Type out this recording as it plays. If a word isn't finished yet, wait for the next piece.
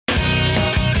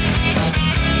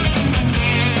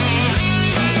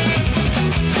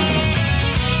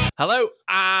Hello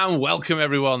and welcome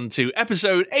everyone to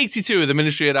episode 82 of the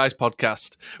Ministry of Dice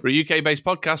podcast. We're a UK-based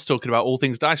podcast talking about all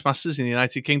things Dice Masters in the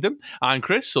United Kingdom. I'm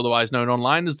Chris, otherwise known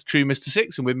online as the True Mr.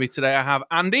 Six, and with me today I have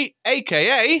Andy,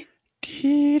 aka...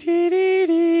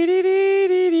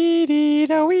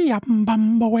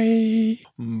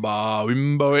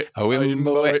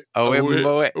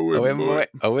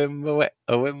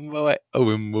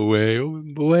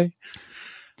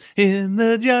 In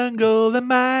the jungle, the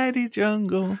mighty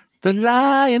jungle. The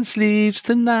lion sleeps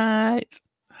tonight.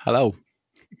 Hello.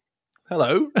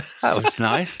 Hello. That was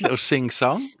nice. Little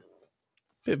sing-song.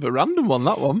 Bit of a random one,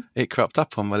 that one. It cropped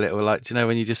up on my little, do you know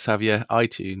when you just have your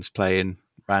iTunes playing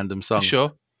random songs?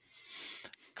 Sure.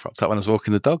 Cropped up when I was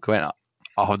walking the dog. Went,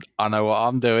 oh, I know what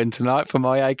I'm doing tonight for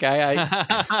my AKA.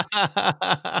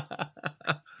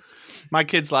 My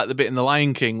kids like the bit in The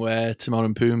Lion King where Timon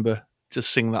and Pumbaa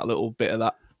just sing that little bit of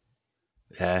that.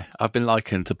 Yeah, I've been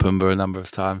likened to Pumbaa a number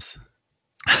of times.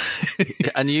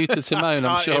 And you to Timon,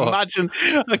 I'm sure. I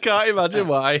can't imagine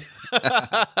why.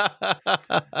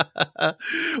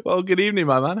 Well, good evening,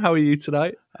 my man. How are you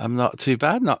tonight? I'm not too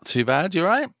bad. You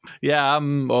right? Yeah,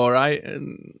 I'm all right.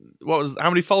 And how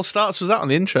many false starts was that on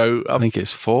the intro? I think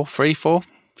it's 4.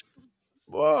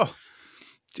 Whoa.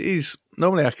 Jeez.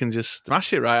 Normally I can just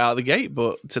smash it right out of the gate,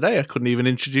 but today I couldn't even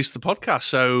introduce the podcast,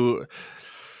 so...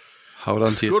 Hold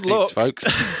on to your seats, folks.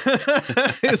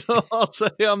 That's all I'll say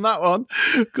on that one.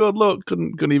 Good luck.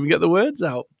 Couldn't even get the words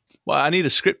out. Well, I need a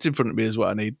script in front of me is what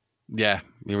I need. Yeah,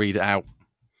 you read it out.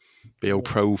 Be all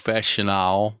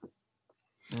professional.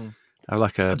 Have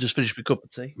like I'll just finish my cup of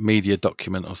tea. Media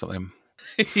document or something.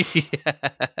 Yeah.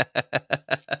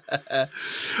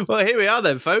 Well, here we are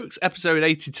then, folks. Episode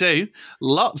 82.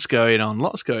 Lots going on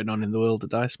in the world of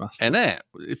Dice Masters. Isn't it?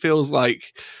 It feels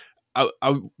like... I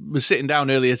was sitting down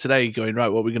earlier today going, right,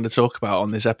 what are we going to talk about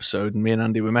on this episode? And me and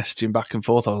Andy were messaging back and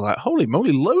forth. I was like, holy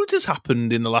moly, loads has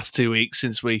happened in the last 2 weeks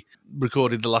since we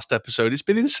recorded the last episode. It's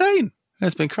been insane.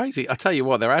 It's been crazy. I tell you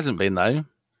what, there hasn't been, though.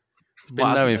 There's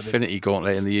been no Infinity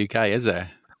Gauntlet in the UK, is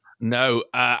there? No.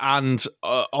 And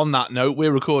on that note,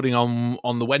 we're recording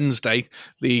on the Wednesday.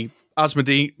 The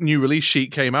Asmodee new release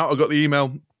sheet came out. I got the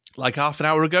email like half an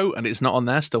hour ago, and it's not on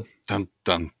there still. Dun,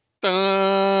 dun.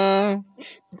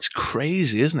 It's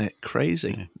crazy, isn't it?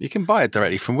 Crazy. Yeah. You can buy it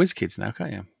directly from WizKids now,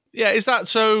 can't you? Yeah, is that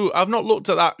so? I've not looked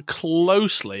at that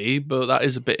closely, but that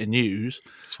is a bit of news.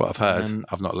 That's what I've heard.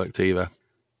 I've not looked either.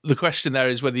 The question there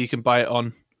is whether you can buy it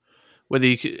on,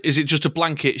 is it just a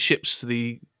blanket ships to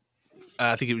the,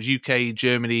 I think it was UK,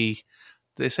 Germany,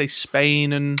 did they say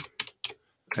Spain and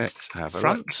Let's have a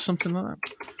France, look. something like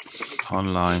that?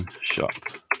 Online shop.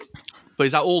 But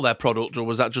is that all their product, or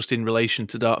was that just in relation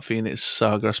to Dark Phoenix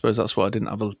Saga? I suppose that's what I didn't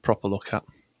have a proper look at.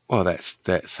 Well, let's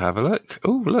have a look.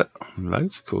 Oh, look,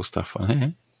 loads of cool stuff on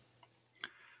here.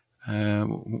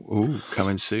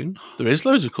 Coming soon. There is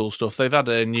loads of cool stuff. They've had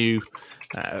a new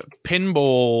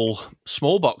pinball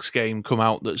small box game come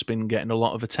out that's been getting a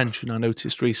lot of attention, I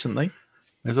noticed recently.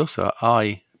 There's also an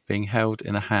eye being held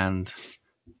in a hand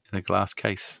in a glass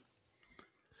case.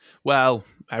 Well,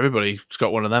 everybody's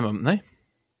got one of them, haven't they?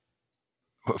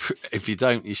 If you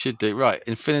don't, you should do. Right,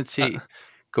 Infinity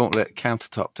Gauntlet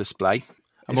countertop display.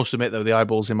 I must admit, though, the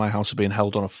eyeballs in my house are being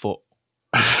held on a foot.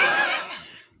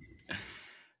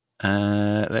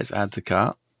 Let's add to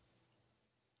cart.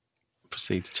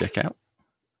 Proceed to check out.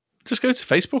 Just go to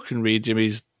Facebook and read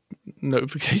Jimmy's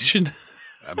notification.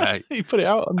 He put it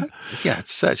out on. Yeah,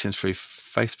 searching through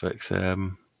Facebook's a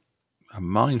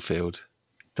minefield.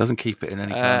 Doesn't keep it in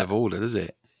any kind of order, does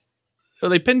it?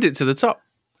 Well, they pinned it to the top.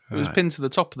 It was pinned to the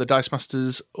top of the Dice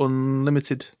Masters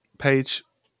Unlimited page.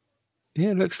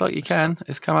 Yeah, it looks like you can.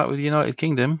 It's come out with the United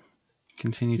Kingdom.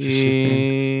 Continue to ship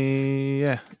in.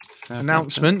 Yeah.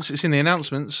 Announcements. It's in the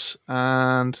announcements.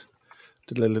 And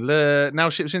now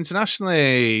ships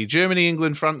internationally. Germany,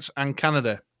 England, France, and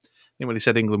Canada. I think when he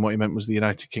said England, what he meant was the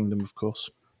United Kingdom, of course.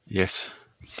 Yes.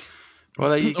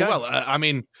 Well, there you go. Well, I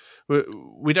mean,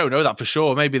 we don't know that for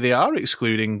sure. Maybe they are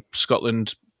excluding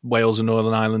Scotland, Wales, and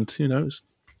Northern Ireland. Who knows?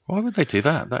 Why would they do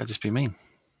that? That'd just be mean.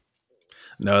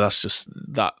 No, that's just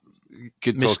that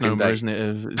good misnomer, isn't it?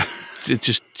 Of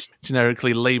just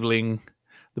generically labelling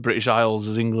the British Isles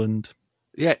as England.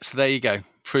 Yeah, so there you go.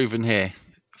 Proven here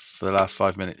for the last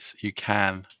 5 minutes. You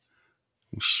can...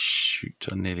 Shoot,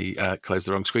 I nearly closed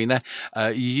the wrong screen there.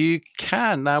 You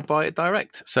can now buy it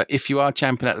direct. So if you are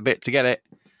champing at the bit to get it,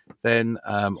 then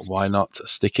why not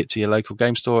stick it to your local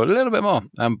game store a little bit more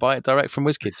and buy it direct from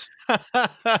WizKids?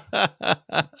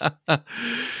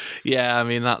 Yeah, I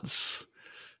mean, that's...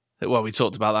 Well, we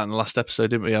talked about that in the last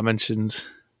episode, didn't we? I mentioned...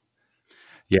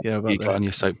 Yeah, you got on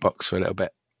your soapbox for a little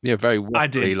bit. Yeah, very I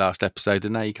waffly did. last episode,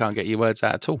 and now you can't get your words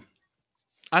out at all.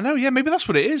 I know, yeah, maybe that's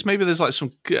what it is. Maybe there's like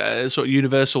some sort of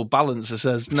universal balance that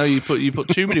says, no, you put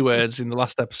too many words in the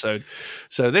last episode.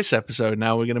 So this episode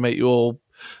now we're going to make you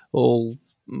all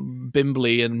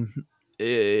bimbly and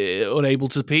unable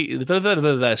to speak. See,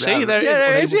 there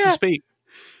it is, unable to speak.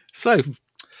 So,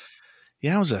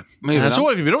 Yowza. moving So on.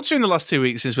 what have you been up to in the last 2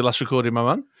 weeks since we last recorded, my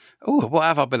man? Oh, what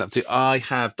have I been up to? I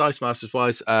have, Dice Masters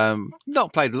wise,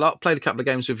 not played a lot. Played a couple of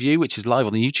games with you, which is live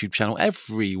on the YouTube channel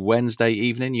every Wednesday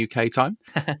evening, UK time.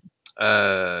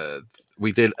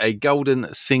 We did a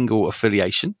golden single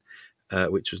affiliation,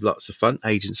 which was lots of fun.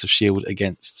 Agents of S.H.I.E.L.D.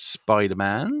 against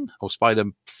Spider-Man, or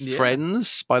Spider-Friends.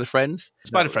 Spider-Friends,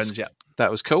 yeah. That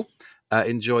was cool.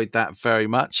 Enjoyed that very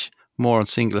much. More on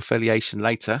single affiliation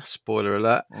later. Spoiler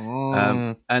alert.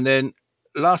 And then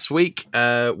last week,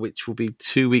 which will be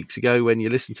 2 weeks ago when you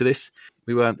listen to this,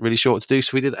 we weren't really sure what to do,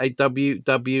 so we did a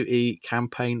WWE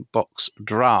campaign box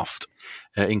draft,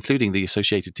 including the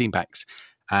associated team packs.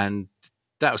 And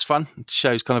that was fun. It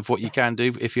shows kind of what you can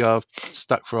do if you are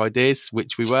stuck for ideas,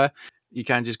 which we were. You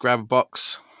can just grab a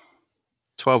box,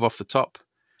 12 off the top.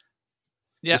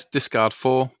 Yeah. Just discard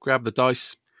 4, grab the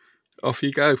dice, off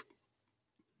you go.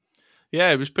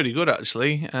 Yeah, it was pretty good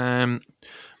actually. I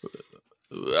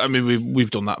mean, we've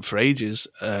done that for ages.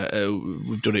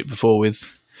 We've done it before we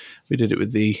did it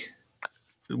with the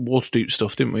Waterdeep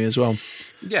stuff, didn't we, as well?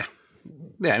 Yeah,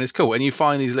 and it's cool. And you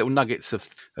find these little nuggets of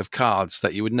cards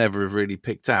that you would never have really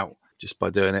picked out just by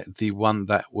doing it. The one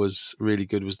that was really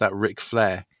good was that Ric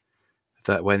Flair.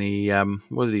 That when he,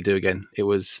 what did he do again? It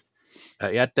was,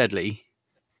 he had Deadly,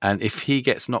 and if he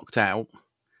gets knocked out,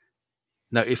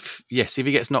 if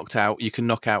he gets knocked out, you can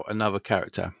knock out another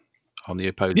character on the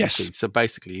opposing team. So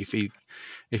basically,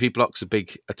 if he blocks a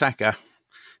big attacker,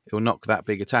 it will knock that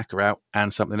big attacker out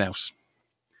and something else.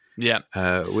 Yeah,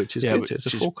 which is good. It's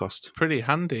a full cost. Pretty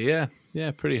handy,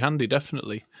 yeah, pretty handy,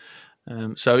 definitely.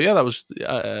 So yeah, that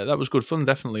was good fun.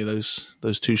 Definitely those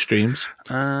 2 streams.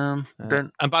 And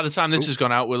by the time this has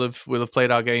gone out, we'll have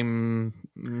played our game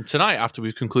tonight after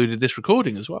we've concluded this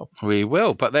recording as well. We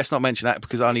will, but let's not mention that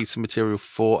because I need some material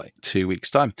for 2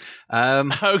 weeks' time.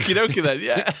 Okie dokie then,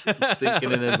 yeah.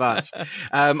 Thinking in advance.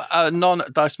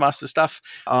 Non-Dice Master stuff.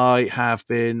 I have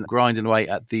been grinding away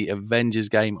at the Avengers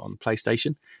game on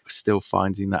PlayStation. Still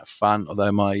finding that fun,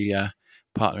 although my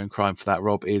partner in crime for that,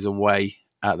 Rob, is away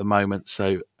at the moment,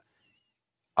 so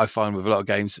I find with a lot of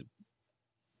games a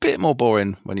bit more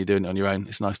boring when you're doing it on your own.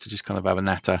 It's nice to just kind of have a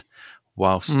natter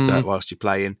whilst you're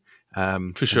playing,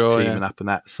 for sure, teaming up and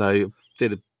that. So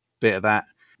did a bit of that.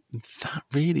 That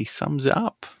really sums it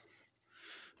up.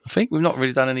 I think we've not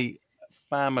really done any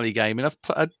family gaming.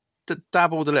 I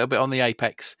dabbled a little bit on the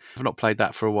Apex. I've not played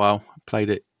that for a while. I played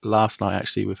it last night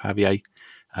actually with Javier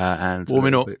and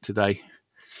warming up bit today.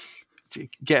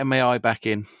 Getting my eye back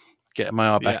in. Yeah,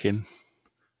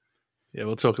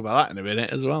 we'll talk about that in a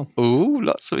minute as well. Ooh,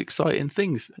 lots of exciting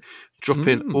things. Drop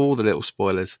in all the little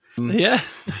spoilers. Yeah.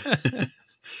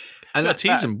 And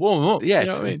tease them, warm them up. Yeah, you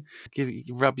know what I mean?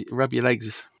 Rub your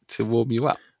legs to warm you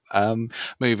up.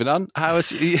 Moving on. How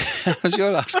was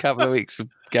your last couple of weeks of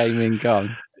gaming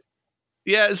gone?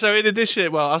 Yeah, so in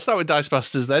addition, I'll start with Dice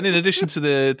Masters then. In addition to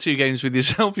the 2 games with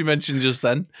yourself you mentioned just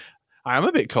then, I am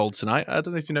a bit cold tonight. I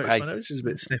don't know if you noticed, my nose is a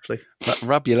bit sniffly. But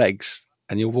rub your legs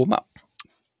and you'll warm up.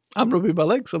 I'm rubbing my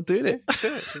legs. I'm doing it.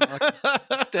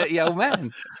 Like dirty old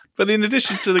man. But in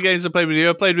addition to the games I played with you,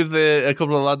 I played with a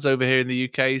couple of lads over here in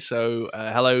the UK. So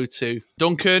hello to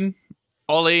Duncan,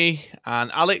 Ollie,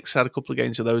 and Alex. I had a couple of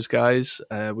games with those guys.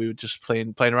 We were just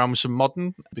playing around with some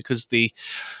modern because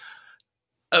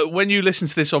when you listen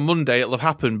to this on Monday, it'll have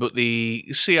happened, but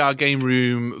the CR Game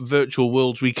Room Virtual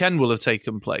Worlds weekend will have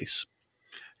taken place.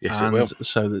 Yes, it will.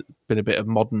 So there's been a bit of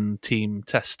modern team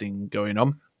testing going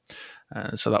on.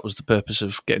 So that was the purpose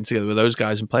of getting together with those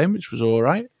guys and playing, which was all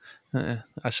right.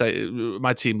 I say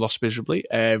my team lost miserably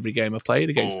every game I played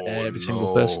against every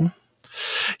single person.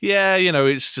 Yeah,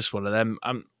 it's just one of them.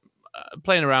 I'm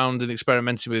playing around and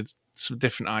experimenting with some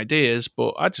different ideas,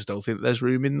 but I just don't think there's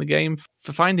room in the game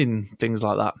for finding things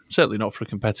like that. Certainly not for a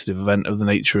competitive event of the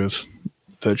nature of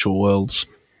Virtual Worlds.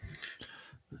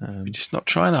 You're just not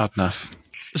trying hard enough.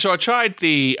 So I tried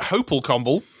the Hopel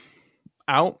combo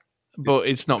out, but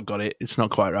it's not got it. It's not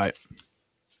quite right.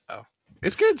 Oh,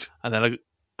 it's good. And then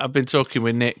I've been talking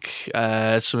with Nick.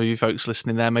 Some of you folks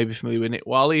listening there may be familiar with Nick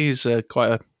Wally. He's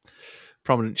quite a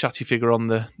prominent chatty figure on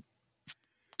the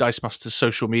Dice Masters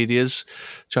social medias,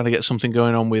 trying to get something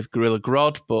going on with Gorilla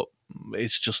Grodd, but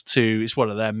it's one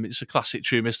of them. It's a classic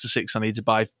true Mr. 6. I need to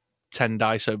buy 10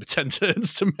 dice over 10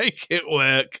 turns to make it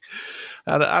work.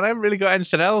 And I haven't really got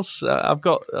anything else. I've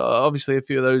got obviously a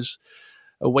few of those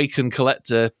Awakened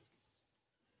Collector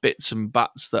bits and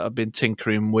bats that I've been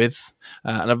tinkering with,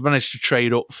 and I've managed to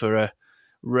trade up for a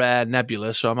rare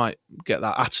Nebula, so I might get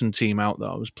that Atom team out that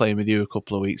I was playing with you a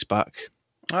couple of weeks back.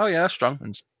 Oh yeah, that's strong.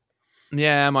 And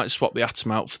yeah, I might swap the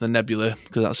Atom out for the Nebula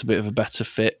because that's a bit of a better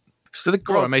fit. So the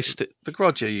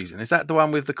Grod you're using, is that the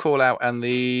one with the call out and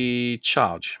the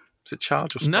charge? Is it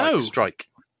charge or strike? No. Strike.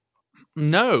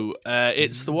 No,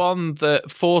 it's the one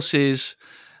that forces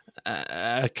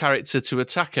a character to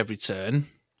attack every turn,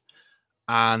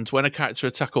 and when a character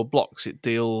attacks or blocks, it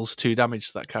deals 2 damage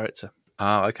to that character.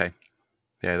 Oh, okay.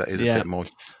 Yeah, that is a bit more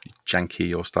janky,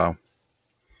 your style.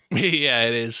 Yeah,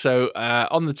 it is. So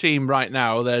on the team right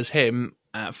now, there's him,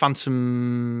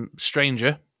 Phantom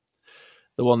Stranger,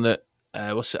 the one that,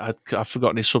 I've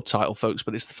forgotten his subtitle, folks,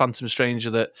 but it's the Phantom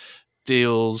Stranger that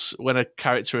deals, when a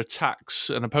character attacks,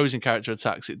 an opposing character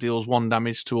attacks, it deals 1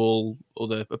 damage to all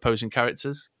other opposing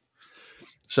characters.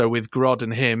 So with Grod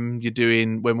and him, you're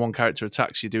doing, when one character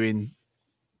attacks, you're doing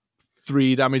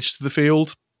 3 damage to the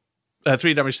field,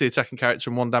 3 damage to the attacking character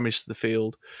and 1 damage to the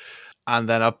field. And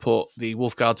then I put the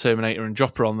Wolfguard Terminator and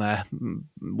Jopper on there.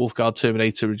 Wolfguard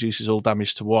Terminator reduces all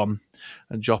damage to 1,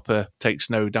 and Jopper takes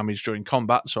no damage during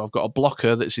combat. So I've got a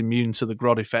blocker that's immune to the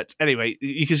Grod effect. Anyway,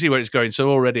 you can see where it's going.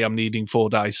 So already I'm needing 4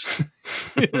 dice.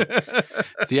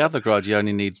 The other Grod, you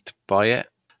only need to buy it.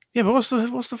 Yeah, but what's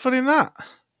the fun in that?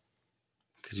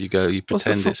 Because you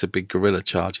pretend it's a big gorilla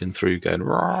charging through, going.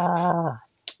 Rawr.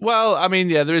 Well, I mean,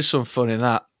 yeah, there is some fun in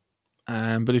that.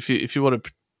 But if you want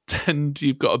to pretend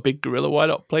you've got a big gorilla, why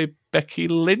not play Becky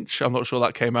Lynch? I'm not sure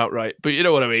that came out right, but you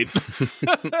know what I mean.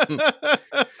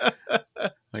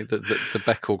 Like the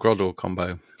Beck or Groddle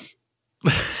combo.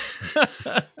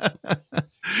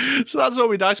 So that's all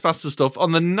we Dice Master stuff.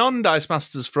 On the non-Dice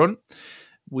Masters front,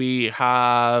 we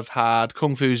have had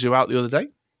Kung Fu Zoo out the other day.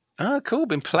 Oh, cool.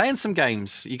 Been playing some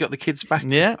games. You got the kids back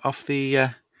off the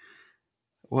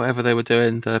whatever they were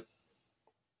doing, the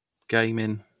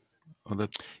gaming.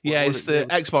 It's the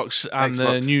Xbox and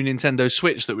the new Nintendo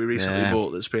Switch that we recently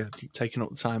bought that's been taking up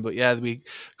the time. But yeah, we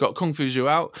got Kung Fu Zoo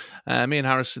out. Me and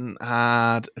Harrison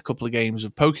had a couple of games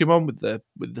of Pokemon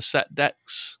with the set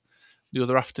decks the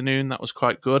other afternoon. That was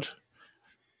quite good.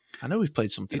 I know we've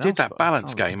played something else. You did that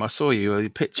balance game. I saw your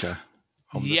picture.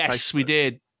 Yes, we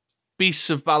did. Beasts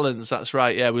of Balance. That's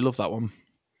right. Yeah, we love that one.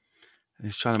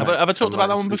 He's trying to have I talked about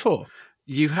that one before?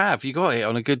 You have. You got it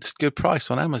on a good price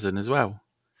on Amazon as well.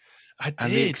 I did.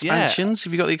 And the expansions.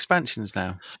 Have you got the expansions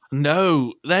now?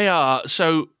 No, they are.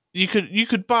 So you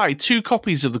could buy 2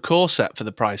 copies of the core set for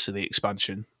the price of the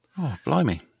expansion. Oh,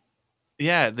 blimey!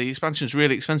 Yeah, the expansion is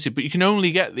really expensive, but you can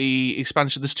only get the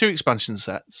expansion. There's 2 expansion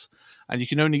sets, and you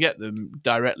can only get them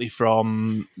directly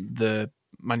from the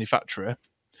manufacturer,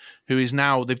 who is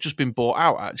now, they've just been bought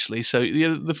out, actually. So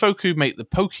the folk who make the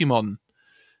Pokemon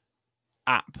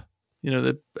app,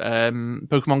 the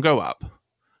Pokemon Go app,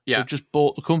 they've just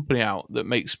bought the company out that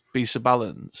makes Beasts of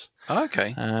Balance. Oh,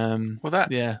 okay.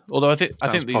 Although I think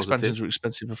the expansions were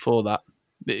expensive before that.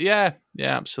 But yeah,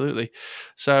 absolutely.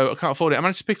 So I can't afford it. I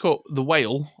managed to pick up the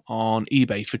Whale on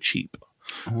eBay for cheap.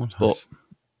 Oh, nice. But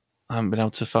I haven't been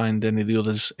able to find any of the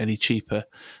others any cheaper,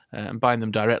 and buying them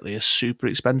directly is super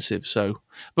expensive. So,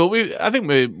 but I think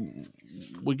we're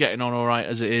getting on all right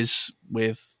as it is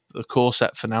with the core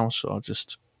set for now. So I'll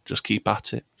just keep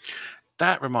at it.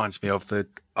 That reminds me of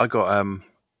I got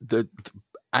the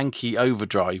Anki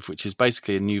Overdrive, which is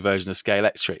basically a new version of Scale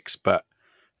Electrics, but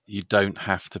you don't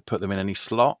have to put them in any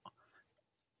slot.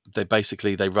 They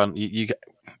run. You get,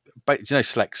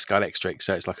 select Scale Electric,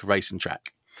 so it's like a racing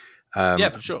track.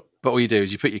 For sure. But all you do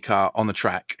is you put your car on the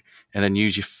track and then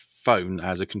use your phone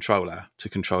as a controller to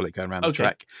control it going around the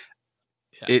track.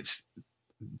 Yeah. It's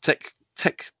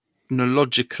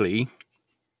technologically,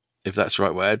 if that's the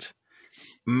right word,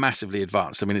 massively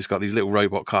advanced. I mean, it's got these little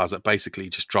robot cars that basically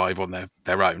just drive on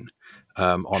their own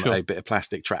on a bit of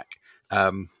plastic track.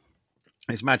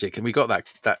 It's magic. And we got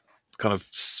that kind of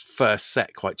first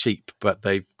set quite cheap, but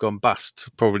they've gone bust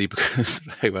probably because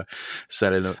they were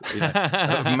selling a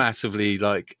massively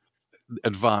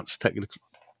advanced technical.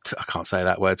 I can't say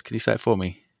that word. Can you say it for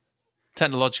me?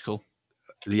 Technological.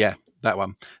 Yeah, that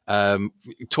one.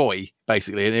 Toy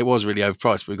basically, and it was really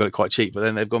overpriced, but we got it quite cheap. But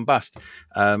then they've gone bust.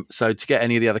 So to get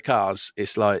any of the other cars,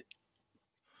 it's like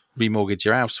remortgage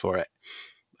your house for it.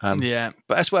 But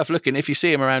that's worth looking if you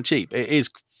see them around cheap. It's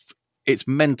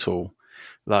mental.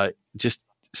 Like just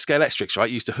Scale Electrics, right?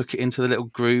 You used to hook it into the little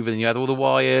groove, and you had all the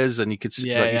wires, and you could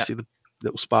see, you see the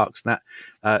little sparks and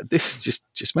that. This is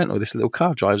just mental. This little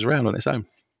car drives around on its own.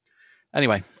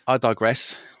 Anyway, I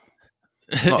digress.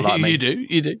 Not like me.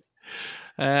 You do.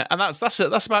 And that's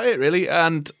about it, really.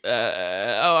 And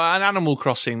and Animal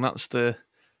Crossing. That's the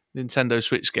Nintendo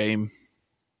Switch game,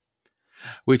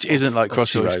 which isn't like of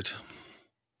Crossy choice. Road,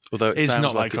 although it It's sounds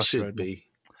not like it Crossy should Road. be.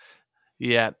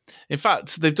 Yeah. In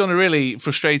fact, they've done a really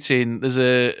frustrating. There's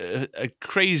a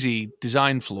crazy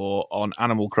design flaw on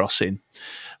Animal Crossing,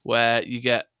 where you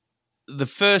get the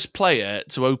first player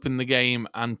to open the game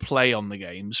and play on the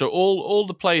game. So all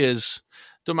the players,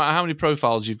 don't matter how many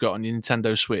profiles you've got on your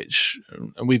Nintendo Switch,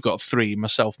 and we've got 3,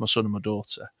 myself, my son, and my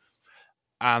daughter.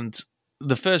 And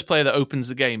the first player that opens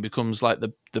the game becomes like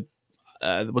the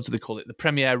what do they call it? The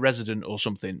premier resident or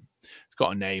something. It's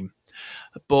got a name.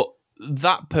 But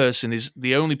that person is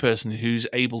the only person who's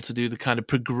able to do the kind of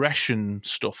progression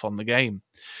stuff on the game.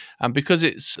 And because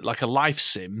it's like a life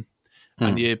sim,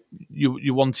 and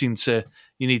you're wanting to,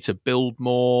 you need to build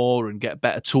more and get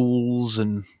better tools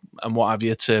and what have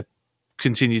you to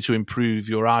continue to improve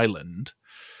your island.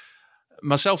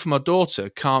 Myself and my daughter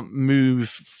can't move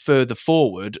further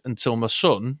forward until my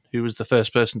son, who was the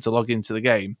first person to log into the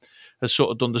game, has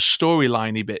sort of done the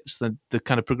storyliney bits, the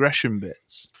kind of progression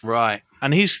bits. Right.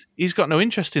 And he's got no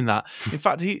interest in that. In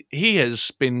fact, he has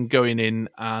been going in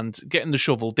and getting the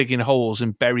shovel, digging holes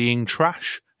and burying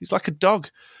trash. He's like a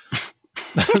dog.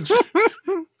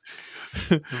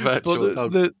 Virtual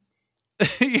dog.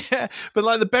 Yeah, but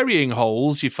like the burying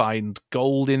holes, you find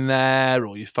gold in there,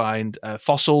 or you find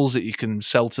fossils that you can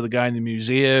sell to the guy in the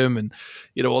museum, and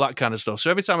all that kind of stuff.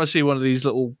 So every time I see one of these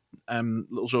little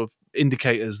sort of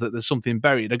indicators that there's something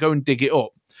buried, I go and dig it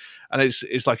up, and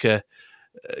it's like an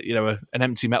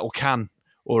empty metal can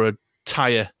or a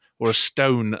tire or a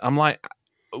stone. I'm like,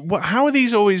 what? How are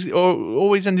these always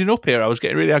ending up here? I was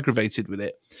getting really aggravated with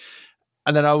it.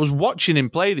 And then I was watching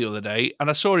him play the other day, and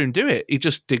I saw him do it. He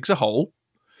just digs a hole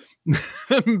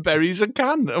and buries a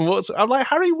can. And I'm like,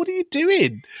 Harry, what are you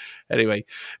doing? Anyway,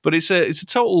 but it's a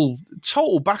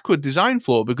total backward design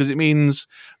flaw, because it means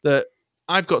that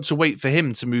I've got to wait for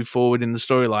him to move forward in the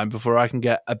storyline before I can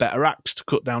get a better axe to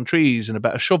cut down trees and a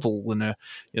better shovel and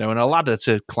a ladder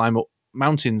to climb up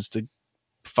mountains to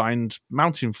find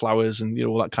mountain flowers and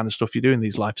all that kind of stuff you do in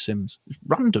these life sims. It's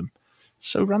random,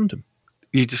 so random.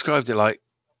 You described it like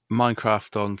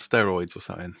Minecraft on steroids or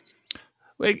something.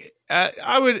 Like,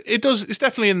 it's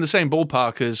definitely in the same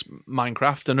ballpark as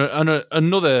Minecraft, and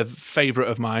another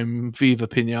favourite of mine, Viva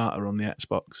Pinata on the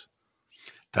Xbox.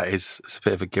 It's a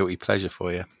bit of a guilty pleasure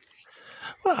for you.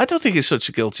 Well, I don't think it's such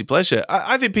a guilty pleasure.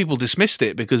 I think people dismissed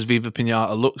it because Viva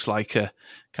Pinata looks like a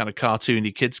kind of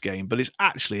cartoony kids game, but it's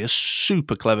actually a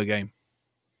super clever game.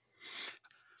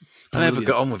 I never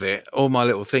got on with it. All my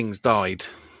little things died.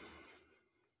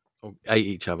 Or ate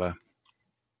each other.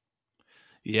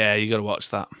 Yeah, you got to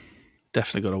watch that.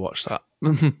 Definitely got to watch that.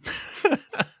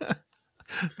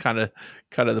 kind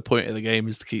of the point of the game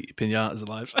is to keep your pinatas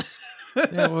alive.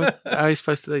 Yeah, well, how are you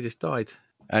supposed to? They just died.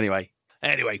 Anyway,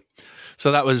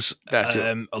 so that was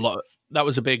a lot. That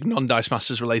was a big non-Dice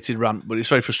Masters related rant, but it's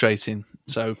very frustrating.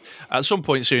 So at some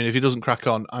point soon, if he doesn't crack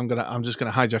on, I'm just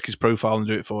gonna hijack his profile and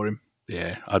do it for him.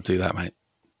 Yeah, I'd do that, mate.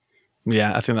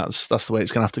 Yeah, I think that's the way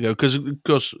it's going to have to go, because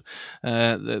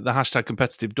the hashtag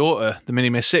competitive daughter, the Mini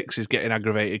Miss 6, is getting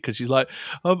aggravated because she's like,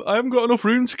 I haven't got enough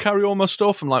room to carry all my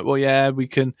stuff. I'm like, well, yeah, we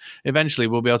can eventually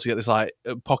we'll be able to get this like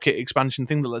pocket expansion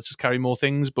thing that lets us carry more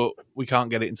things, but we can't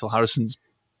get it until Harrison's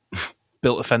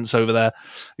built a fence over there.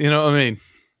 You know what I mean?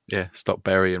 Yeah, stop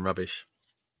burying rubbish.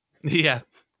 Yeah,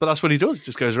 but that's what he does. He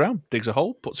just goes around, digs a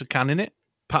hole, puts a can in it,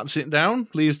 pats it down,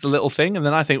 leaves the little thing, and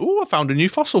then I think, oh, I found a new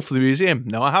fossil for the museum.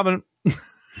 No, I haven't.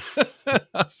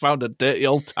 I found a dirty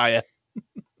old tyre.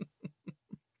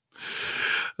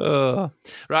 Right,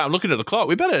 I'm looking at the clock.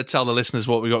 We better tell the listeners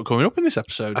what we got coming up in this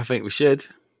episode. I think we should.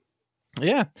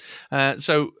 Yeah.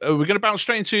 So we're going to bounce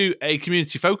straight into a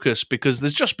community focus, because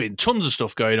there's just been tons of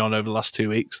stuff going on over the last 2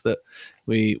 weeks that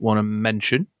we want to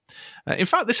mention. In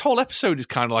fact, this whole episode is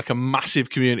kind of like a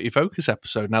massive community focus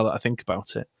episode now that I think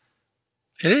about it.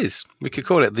 It is. We could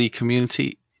call it the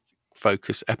community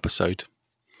focus episode.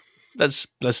 Let's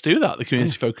do that, the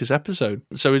community focus episode.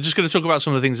 So we're just going to talk about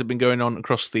some of the things that have been going on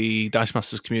across the Dice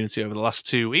Masters community over the last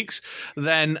 2 weeks.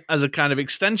 Then, as a kind of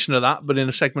extension of that, but in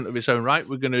a segment of its own right,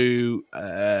 we're going to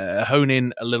hone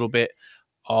in a little bit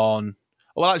on...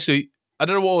 Well, actually, I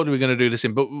don't know what order we're going to do this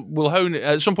in, but we'll hone...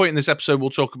 At some point in this episode, we'll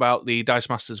talk about the Dice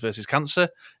Masters versus Cancer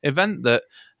event that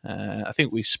I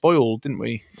think we spoiled, didn't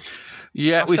we?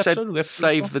 Yeah, we said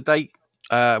save the date.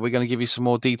 We're going to give you some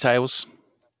more details.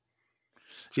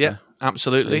 So, yeah,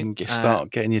 absolutely. So you can start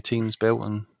getting your teams built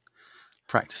and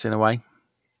practicing away.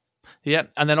 Yeah,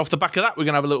 and then off the back of that, we're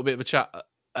going to have a little bit of a chat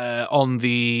on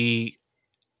the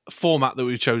format that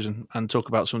we've chosen and talk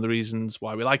about some of the reasons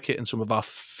why we like it and some of our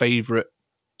favourite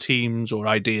teams or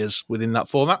ideas within that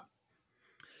format.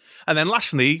 And then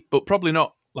lastly, but probably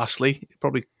not lastly,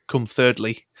 probably come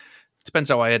thirdly, depends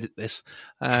how I edit this,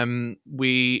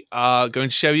 we are going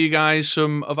to show you guys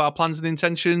some of our plans and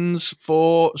intentions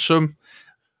for some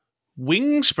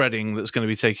wing spreading that's going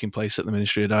to be taking place at the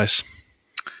Ministry of Dice.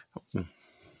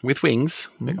 With wings,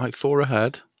 like Thor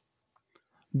ahead.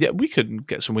 Yeah, we could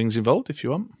get some wings involved if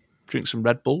you want. Drink some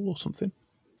Red Bull or something.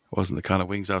 Wasn't the kind of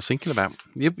wings I was thinking about.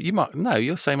 You might no,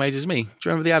 you're the same age as me. Do you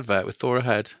remember the advert with Thor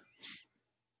ahead?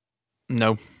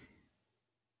 No.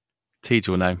 Tej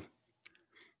will know.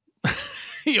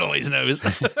 He always knows.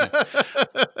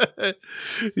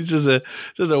 He's just a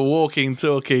walking,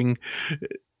 talking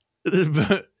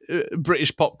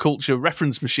British pop culture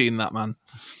reference machine, that man.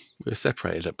 We were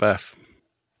separated at birth.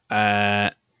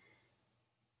 I've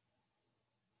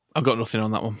got nothing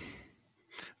on that one.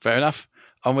 Fair enough.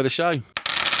 On with the show.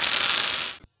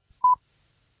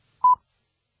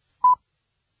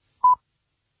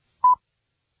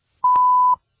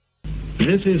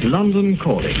 This is London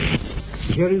calling.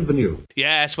 Here is the news.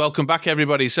 Yes, welcome back,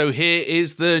 everybody. So here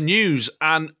is the news.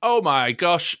 And oh my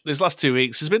gosh, these last 2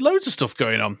 weeks, there's been loads of stuff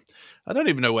going on. I don't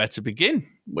even know where to begin.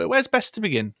 Where's best to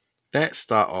begin? Let's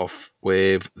start off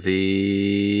with the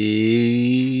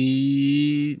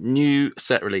new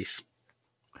set release.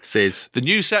 The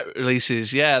new set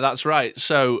releases, yeah, that's right.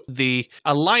 So the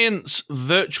Alliance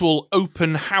Virtual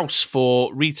Open House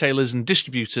for retailers and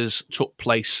distributors took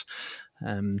place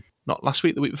not last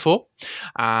week, the week before.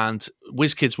 And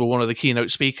WizKids were one of the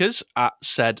keynote speakers at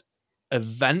said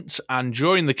event. And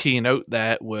during the keynote,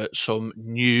 there were some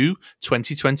new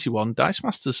 2021 Dice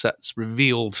Masters sets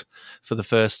revealed for the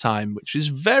first time, which is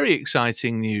very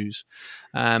exciting news.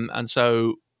 And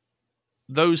so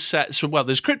those sets, well,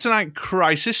 there's Kryptonite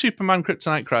Crisis, Superman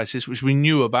Kryptonite Crisis, which we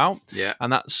knew about. Yeah.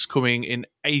 And that's coming in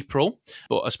April.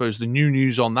 But I suppose the new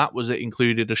news on that was it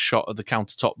included a shot of the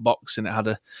countertop box and it had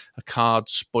a card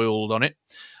spoiled on it,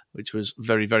 which was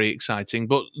very, very exciting.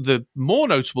 But the more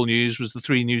notable news was the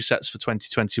 3 new sets for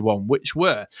 2021, which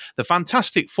were the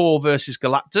Fantastic Four versus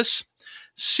Galactus,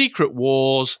 Secret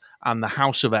Wars, and the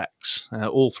House of X,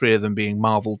 all 3 of them being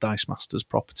Marvel Dice Masters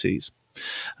properties.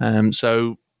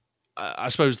 So I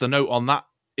suppose the note on that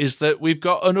is that we've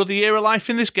got another year of life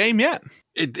in this game yet.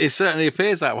 It certainly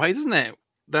appears that way, doesn't it?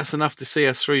 That's enough to see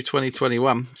us through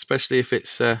 2021, especially if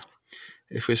it's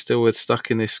if we're still stuck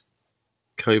in this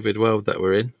COVID world that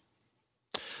we're in.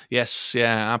 Yes,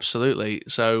 yeah, absolutely.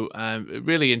 So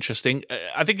really interesting.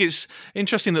 I think it's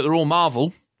interesting that they're all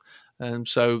Marvel.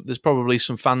 So there's probably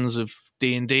some fans of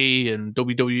D&D and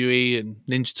WWE and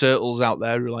Ninja Turtles out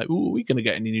there who are like, ooh, are we going to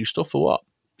get any new stuff or what?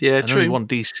 Yeah, true. Only one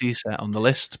DC set on the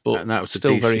list, but and that was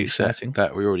still DC very exciting.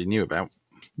 That we already knew about.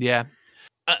 Yeah.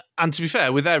 And to be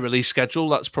fair, with their release schedule,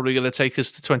 that's probably going to take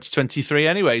us to 2023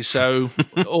 anyway, so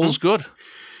all's good.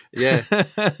 Yeah.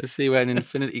 Let's see when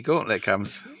Infinity Gauntlet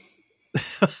comes.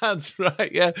 That's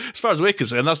right, yeah. As far as we're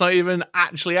concerned, that's not even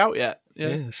actually out yet.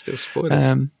 Yeah, still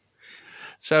spoilers.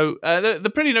 So they're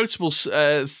pretty notable,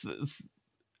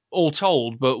 all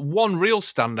told, but one real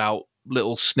standout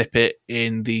little snippet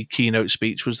in the keynote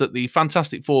speech was that the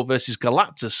Fantastic Four versus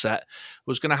Galactus set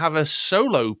was going to have a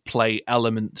solo play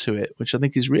element to it, which I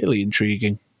think is really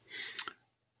intriguing.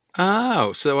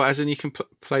 Oh, so as in you can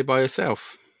play by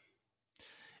yourself?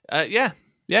 Yeah,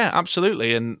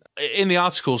 absolutely. And in the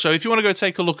article, so if you want to go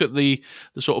take a look at the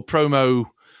sort of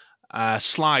promo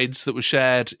slides that were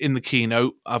shared in the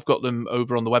keynote, I've got them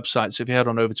over on the website. So if you head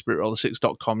on over to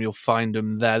BritRoller6.com, you'll find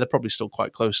them there. They're probably still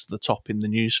quite close to the top in the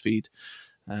newsfeed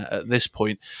at this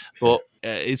point. But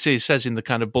it says in the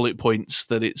kind of bullet points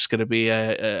that it's going to be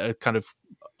a kind of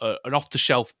an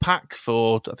off-the-shelf pack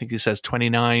for, I think it says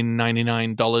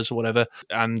 $29.99 or whatever.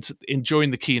 And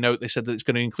during the keynote, they said that it's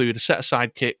going to include a set of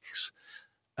sidekicks,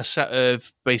 a set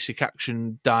of basic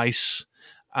action dice,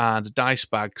 and a dice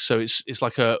bag. So it's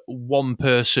like a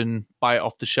one-person buy it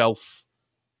off-the-shelf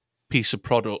piece of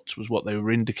product was what they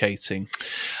were indicating.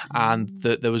 And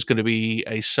that there was going to be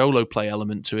a solo play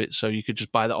element to it, so you could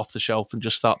just buy that off the shelf and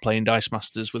just start playing Dice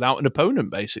Masters without an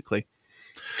opponent, basically.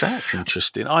 That's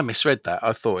interesting. I misread that.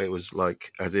 I thought it was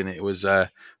like, as in it was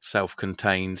a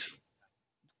self-contained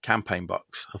campaign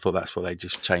box. I thought that's what they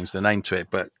just changed the name to it,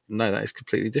 but no, that is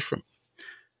completely different.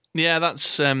 Yeah,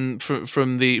 that's from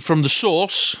the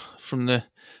source, from the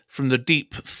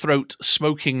deep throat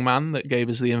smoking man that gave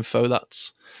us the info.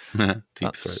 That's throat.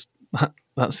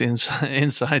 That's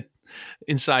the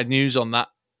inside news on that.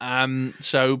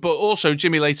 But also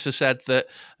Jimmy later said that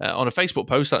on a Facebook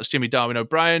post, that's Jimmy Darwin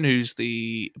O'Brien, who's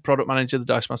the product manager, the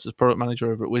Dice Masters product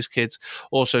manager over at WizKids,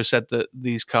 also said that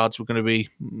these cards were going to be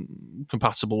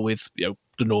compatible with the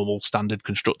normal standard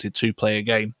constructed 2-player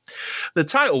game. The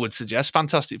title would suggest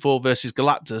Fantastic Four versus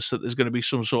Galactus, that there's going to be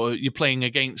some sort of, you're playing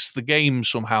against the game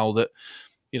somehow, that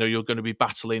you're going to be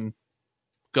battling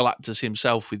Galactus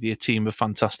himself with your team of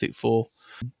Fantastic Four.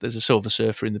 There's a Silver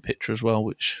Surfer in the picture as well,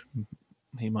 which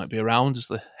he might be around as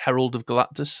the Herald of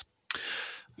Galactus.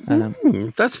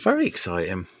 That's very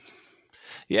exciting.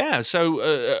 Yeah,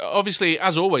 so obviously,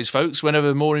 as always, folks,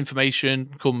 whenever more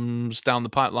information comes down the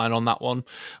pipeline on that one,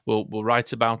 we'll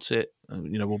write about it.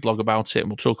 We'll blog about it, and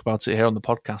we'll talk about it here on the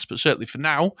podcast. But certainly for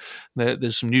now,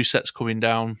 there's some new sets coming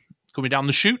down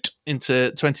the chute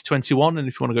into 2021. And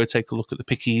if you want to go take a look at the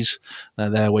pickies,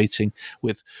 they're waiting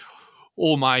with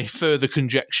all my further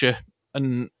conjecture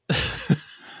and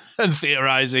and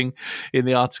theorising in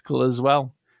the article as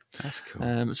well. That's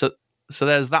cool. So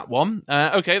there's that one.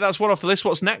 Okay, that's one off the list.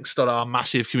 What's next on our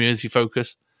massive community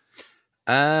focus?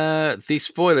 The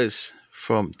spoilers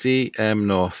from DM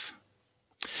North.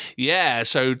 Yeah,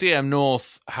 so DM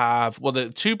North have, the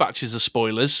 2 batches of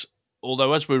spoilers,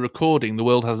 although as we're recording, the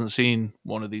world hasn't seen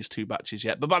one of these 2 batches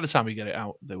yet, but by the time we get it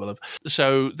out, they will have.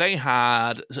 So they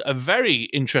had a very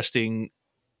interesting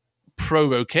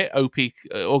promo kit, OP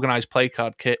organised play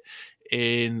card kit,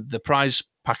 in the prize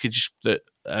package that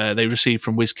they received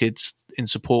from WizKids in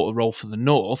support of Roll for the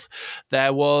North.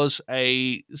 There was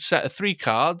a set of 3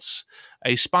 cards,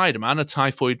 a Spider-Man, a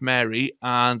Typhoid Mary,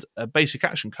 and a basic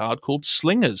action card called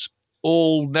Slingers.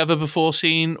 All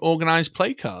never-before-seen organised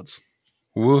play cards.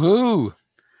 Woohoo!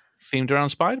 Themed around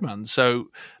Spider-Man. So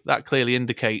that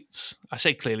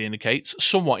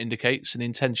somewhat indicates an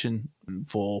intention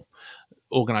for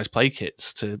organised play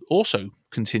kits to also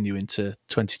continue into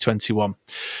 2021.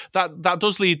 That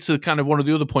does lead to kind of one of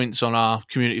the other points on our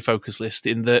community focus list,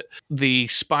 in that the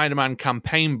Spider-Man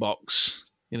campaign box,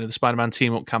 the Spider-Man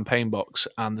Team Up campaign box,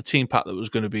 and the team pack that was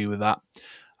going to be with that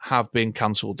have been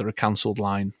cancelled. They're a cancelled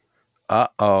line.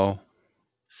 Uh-oh.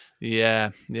 Yeah.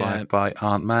 By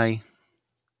Aunt May.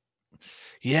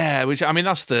 Yeah, which, I mean,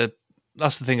 that's the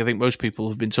thing I think most people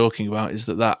have been talking about, is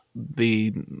that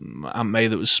the Aunt May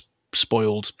that was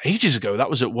spoiled ages ago. That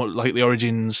was at the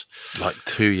Origins,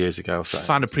 2 years ago or so.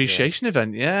 Fan appreciation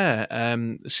event. Yeah,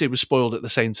 it was spoiled at the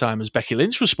same time as Becky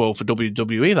Lynch was spoiled for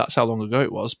WWE. That's how long ago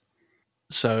it was.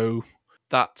 So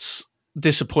that's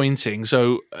disappointing.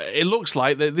 So it looks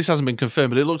like this hasn't been confirmed,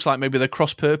 but it looks like maybe they're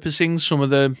cross-purposing some of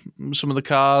the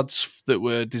cards that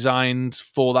were designed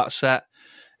for that set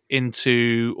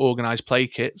into organised play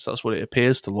kits. That's what it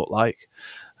appears to look like.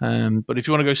 But if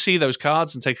you want to go see those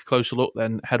cards and take a closer look,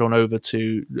 then head on over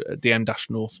to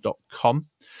dm-north.com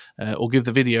or give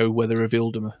the video where they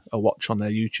revealed them a watch on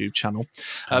their YouTube channel.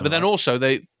 But then also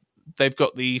they've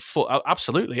got the full,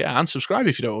 absolutely, yeah, and subscribe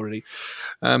if you don't already.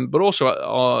 But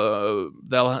also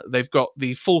they've got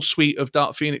the full suite of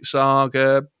Dark Phoenix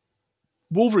Saga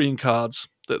Wolverine cards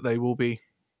that they will be,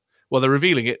 they're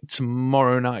revealing it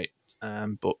tomorrow night,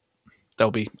 but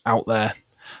they'll be out there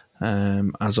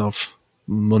as of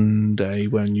Monday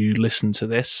when you listen to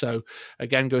this. So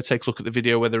again, go take a look at the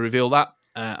video where they reveal that.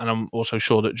 And I'm also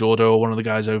sure that Jordo, or one of the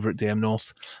guys over at DM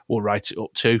North, will write it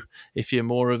up too, if you're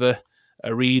more of a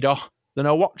reader than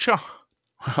a watcher.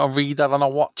 A reader than a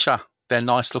watcher. They're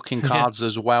nice looking cards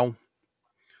as well.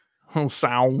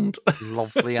 Sound.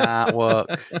 Lovely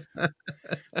artwork.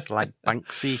 It's like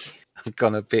Banksy. I've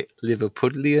gone a bit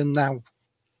Liverpudlian now.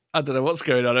 I don't know what's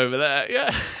going on over there.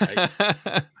 Yeah.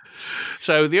 Right.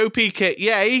 So the OP kit,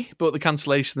 yay, but the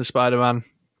cancellation of Spider-Man,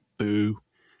 boo.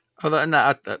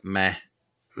 Meh.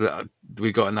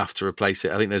 We've got enough to replace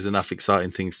it. I think there's enough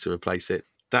exciting things to replace it.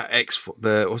 That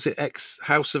X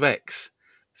House of X?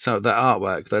 So that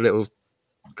artwork, that little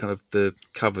kind of the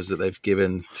covers that they've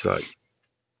given to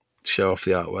show off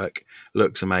the artwork,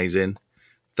 looks amazing.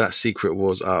 That Secret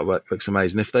Wars artwork looks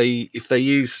amazing. If they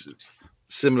use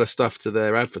similar stuff to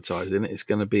their advertising, it's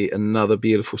going to be another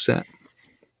beautiful set.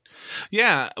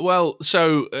 Yeah, well,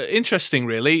 so interesting,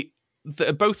 really.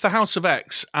 Both the House of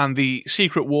X and the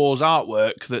Secret Wars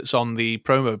artwork that's on the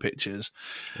promo pictures.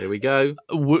 Here we go.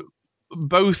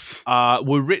 Both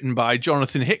were written by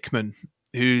Jonathan Hickman,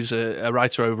 who's a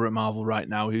writer over at Marvel right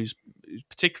now, who's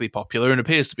particularly popular and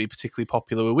appears to be particularly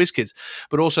popular with WizKids.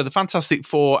 But also the Fantastic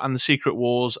Four and the Secret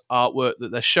Wars artwork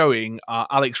that they're showing are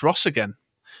Alex Ross again,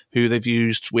 who they've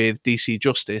used with DC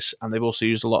Justice, and they've also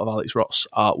used a lot of Alex Ross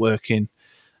artwork in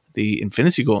the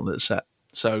Infinity Gauntlet set.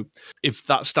 So if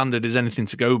that standard is anything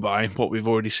to go by, what we've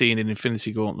already seen in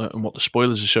Infinity Gauntlet and what the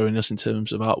spoilers are showing us in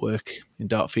terms of artwork in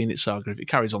Dark Phoenix Saga, if it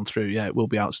carries on through, yeah, it will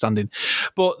be outstanding.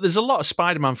 But there's a lot of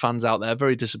Spider-Man fans out there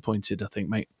very disappointed, I think,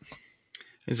 mate.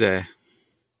 Is there?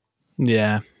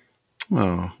 Yeah.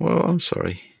 Oh, well, I'm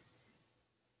sorry.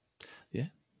 Yeah.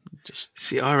 Just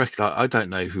See, I reckon I don't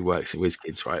know who works at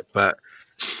WizKids, right? But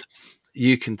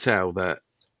you can tell that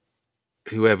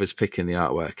whoever's picking the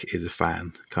artwork is a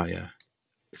fan, can't you?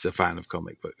 It's a fan of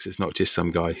comic books. It's not just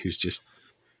some guy who's just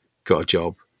got a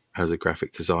job as a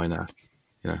graphic designer,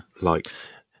 likes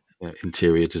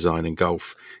interior design and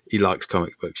golf. He likes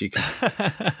comic books. You can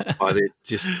by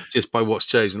just by what's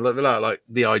chosen, like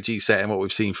the IG set and what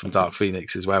we've seen from Dark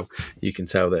Phoenix as well. You can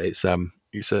tell that it's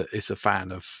a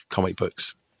fan of comic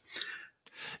books.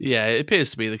 Yeah, it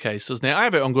appears to be the case, doesn't it? I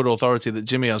have it on good authority that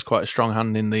Jimmy has quite a strong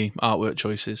hand in the artwork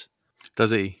choices.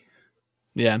 Does he?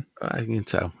 Yeah, I can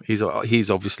tell. He's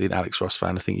obviously an Alex Ross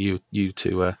fan. I think you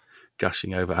two were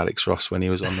gushing over Alex Ross when he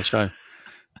was on the show.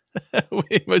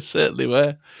 we most certainly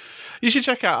were. You should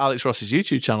check out Alex Ross's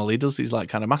YouTube channel. He does these like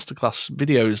kind of masterclass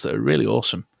videos that are really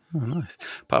awesome. Oh, nice.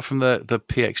 Apart from the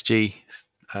PXG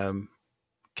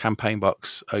campaign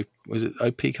box, was it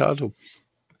OP card? Or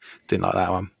didn't like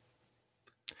that one.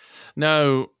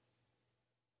 No,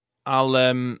 I'll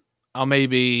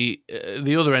maybe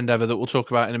the other endeavour that we'll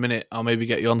talk about in a minute. I'll maybe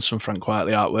get you on some Frank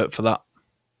Quietly artwork for that.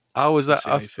 Oh, was that?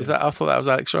 I thought that was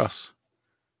Alex Ross.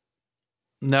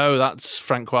 No, that's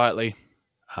Frank Quietly.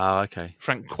 Oh, okay.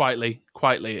 Frank Quietly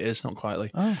it is, not Quietly.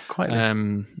 Oh,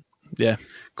 Quietly. Yeah,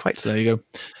 quite. So there you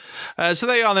go. So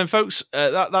there you are, then, folks.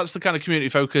 That's the kind of community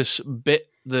focus bit,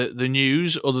 the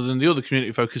news, other than the other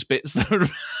community focus bits that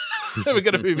we're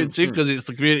going to move into because it's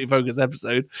the community focus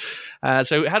episode.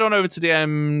 So head on over to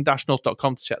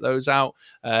dm-north.com to check those out.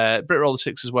 BritRoller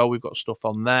 6 as well. We've got stuff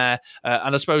on there.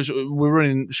 And I suppose we're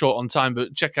running short on time,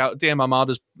 but check out DM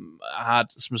Armada's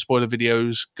had some spoiler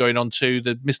videos going on too.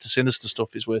 The Mr. Sinister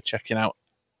stuff is worth checking out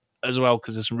as well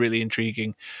because there's some really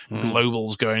intriguing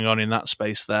globals going on in that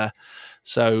space there.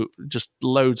 So just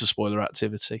loads of spoiler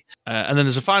activity. And then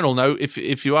as a final note,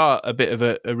 if you are a bit of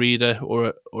a reader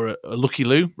or a Lucky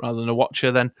Lou rather than a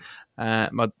watcher, then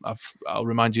I'll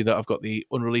remind you that I've got the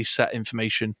unreleased set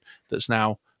information that's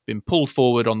now been pulled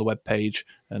forward on the webpage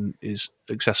and is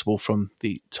accessible from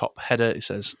the top header. It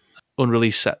says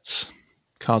unreleased sets,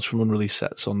 cards from unreleased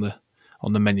sets on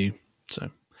the menu.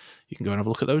 So you can go and have a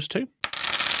look at those too.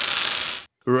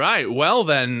 Right, well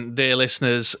then, dear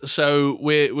listeners, so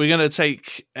we're going to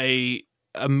take a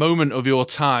moment of your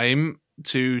time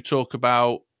to talk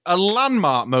about a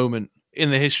landmark moment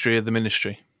in the history of the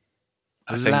ministry.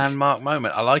 A landmark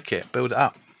moment. I like it. Build it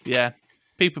up. Yeah.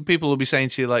 People will be saying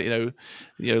to you, like,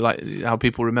 like how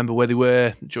people remember where they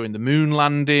were during the moon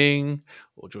landing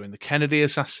or during the Kennedy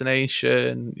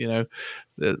assassination.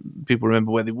 People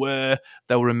remember where they were.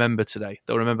 They'll remember today.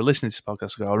 They'll remember listening to this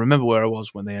podcast. I'll remember where I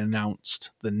was when they announced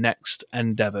the next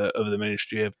endeavor of the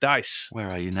Ministry of Dice.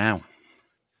 Where are you now?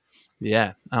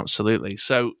 Yeah, absolutely.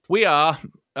 So we are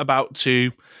about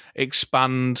to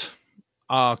expand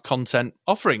our content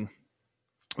offering.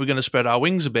 We're going to spread our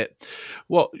wings a bit.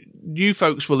 What you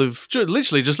folks will have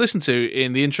literally just listened to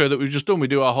in the intro that we've just done, we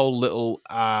do our whole little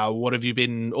what have you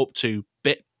been up to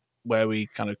bit where we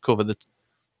kind of cover the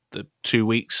 2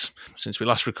 weeks since we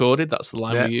last recorded. That's the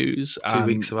line we use. 2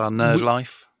 weeks of our nerd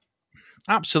life.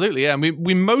 Absolutely, yeah. And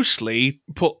we mostly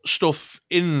put stuff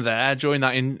in there during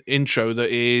that intro that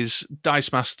is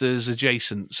Dice Masters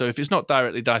adjacent. So if it's not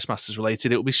directly Dice Masters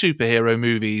related, it will be superhero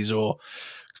movies or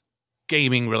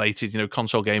gaming related,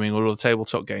 console gaming or other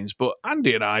tabletop games. But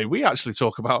Andy and I, we actually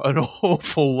talk about an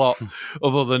awful lot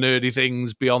of other nerdy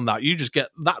things beyond that. You just get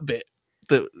that bit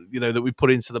that that we put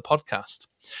into the podcast.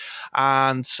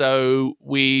 And so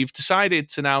we've decided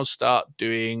to now start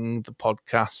doing the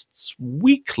podcasts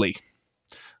weekly,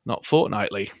 not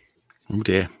fortnightly. Oh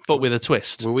dear. But with a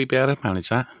twist. Will we be able to manage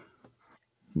that?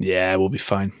 Yeah, we'll be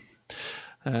fine.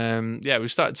 We've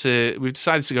decided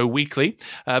to go weekly,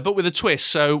 but with a twist.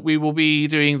 So we will be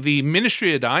doing the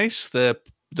Ministry of Dice, the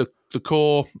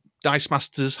core Dice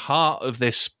Masters, heart of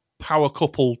this power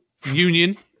couple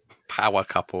union. Power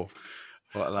couple.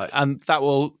 What, like? And that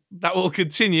will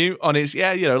continue on its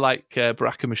like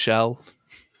Barack and Michelle,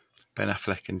 Ben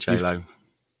Affleck and J-Lo.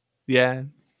 Yeah.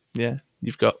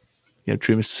 You've got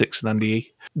True Mr. Six and Andy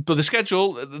E. But the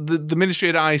schedule, the Ministry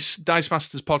of Dice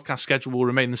Masters podcast schedule will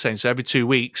remain the same. So every 2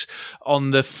 weeks.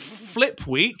 On the flip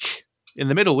week, in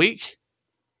the middle week,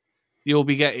 you'll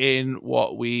be getting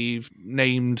what we've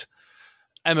named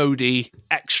MOD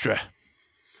Extra.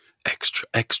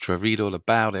 Extra. Read all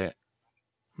about it.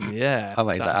 Yeah. I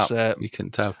made that up. You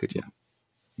couldn't tell, could you?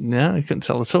 No, you couldn't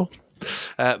tell at all.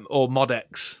 Or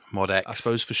ModX. ModX. I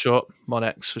suppose for short.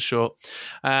 ModX for short.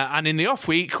 And in the off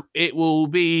week, it will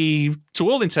be, to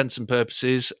all intents and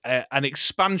purposes, an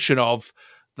expansion of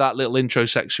that little intro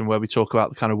section where we talk about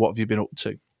the kind of what have you been up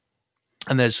to.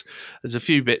 And there's a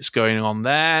few bits going on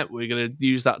there. We're going to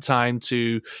use that time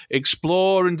to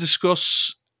explore and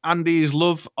discuss Andy's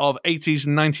love of 80s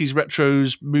and 90s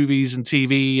retros, movies and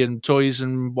TV and toys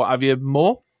and what have you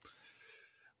more.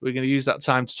 We're going to use that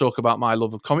time to talk about my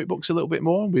love of comic books a little bit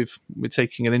more. We're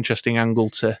taking an interesting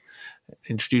angle to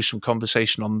introduce some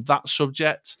conversation on that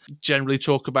subject. Generally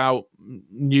talk about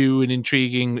new and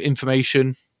intriguing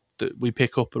information that we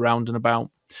pick up around and about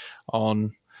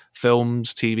on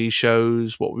films, TV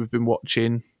shows, what we've been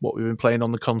watching, what we've been playing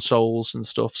on the consoles and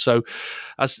stuff. So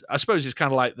I suppose it's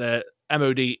kind of like the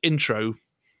MOD intro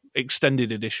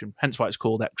extended edition, hence why it's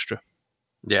called Extra.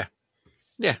 Yeah.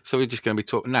 Yeah, so we're just going to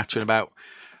be nattering about...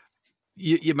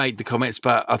 You made the comments,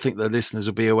 but I think the listeners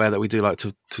will be aware that we do like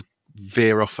to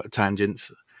veer off at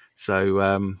tangents.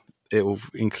 So it will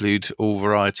include all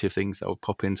variety of things that will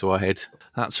pop into our head.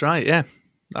 That's right, yeah.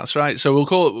 That's right. So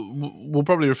we'll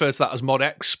probably refer to that as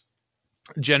ModX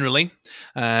generally,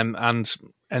 and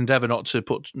endeavour not to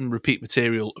put repeat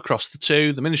material across the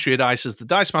two. The Ministry of Dice as the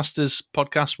Dice Masters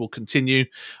podcast will continue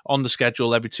on the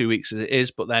schedule every 2 weeks as it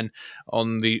is, but then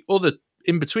on the other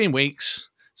in-between weeks...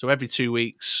 So every 2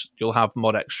 weeks, you'll have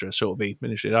Mod Extra. So it'll be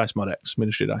Ministry of Dice Mod X,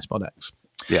 Ministry of Dice Mod X.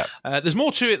 Yeah. There's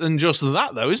more to it than just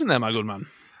that, though, isn't there, my good man?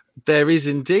 There is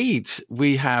indeed.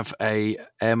 We have a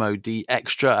MOD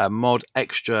Extra, a Mod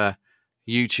Extra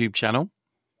YouTube channel,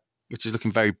 which is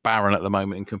looking very barren at the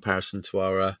moment in comparison to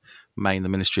our main, the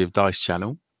Ministry of Dice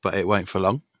channel, but it won't for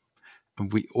long.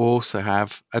 And we also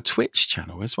have a Twitch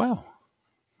channel as well.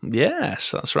 Yes,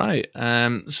 that's right.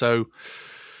 So...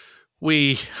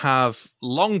 we have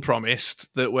long promised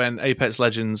that when Apex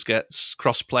Legends gets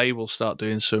crossplay, we'll start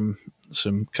doing some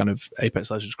kind of Apex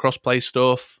Legends crossplay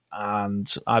stuff.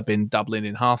 And I've been dabbling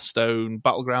in Hearthstone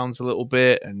Battlegrounds a little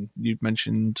bit, and you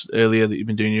mentioned earlier that you've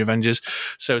been doing your Avengers.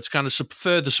 So to kind of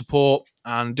further support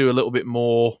and do a little bit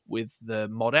more with the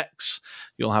ModX,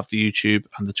 you'll have the YouTube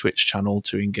and the Twitch channel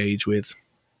to engage with.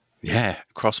 Yeah,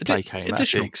 crossplay came.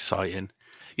 That's exciting.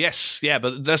 Yes, yeah,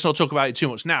 but let's not talk about it too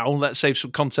much now. Let's save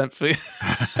some content for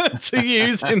to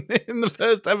use in the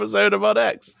first episode of Mod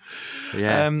X.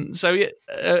 Yeah. So yeah,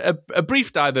 a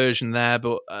brief diversion there,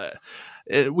 but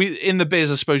we in the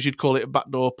biz, I suppose you'd call it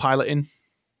backdoor piloting.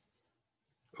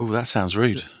 Oh, that sounds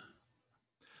rude.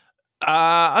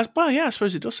 Well, yeah, I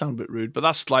suppose it does sound a bit rude, but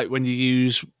that's like when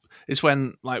it's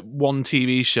when like one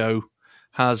TV show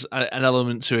has an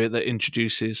element to it that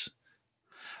introduces.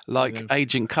 Like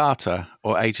Agent Carter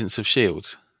or Agents of S.H.I.E.L.D.?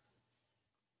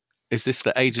 Is this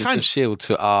the Agents of S.H.I.E.L.D.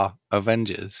 to our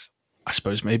Avengers? I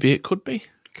suppose maybe it could be.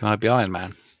 Can I be Iron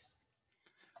Man?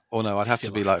 Or no, I'd have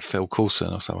to be like Phil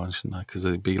Coulson or someone, shouldn't I? Because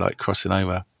they'd be like crossing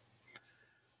over.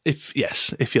 If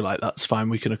you like, that's fine.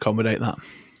 We can accommodate that.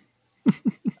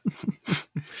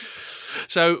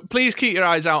 So please keep your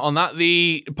eyes out on that.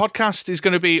 The podcast is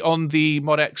going to be on the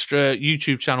Mod Extra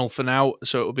YouTube channel for now.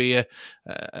 So it'll be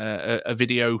a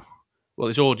video. Well,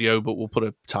 it's audio, but we'll put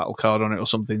a title card on it or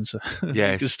something. So you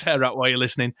can stare at while you're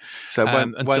listening. So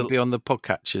it won't be on the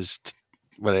podcatchers.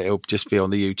 Well, it'll just be on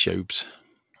the YouTubes.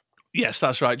 Yes,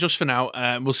 that's right. Just for now.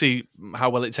 We'll see how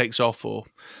well it takes off, or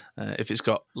if it's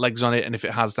got legs on it. And if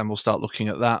it has, then we'll start looking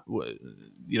at that.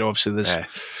 Obviously there's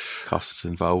costs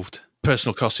involved.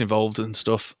 Personal costs involved and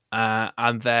stuff.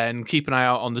 And then keep an eye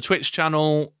out on the Twitch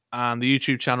channel and the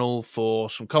YouTube channel for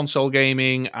some console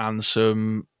gaming and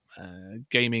some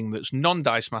gaming that's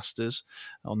non-Dice Masters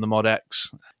on the Mod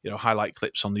X. Highlight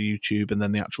clips on the YouTube and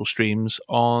then the actual streams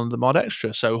on the Mod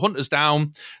Extra. So hunt us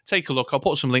down, take a look. I'll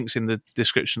put some links in the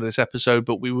description of this episode,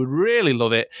 but we would really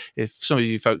love it if some of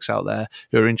you folks out there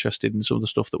who are interested in some of the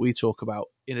stuff that we talk about,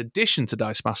 in addition to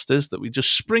Dice Masters, that we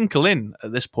just sprinkle in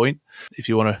at this point, if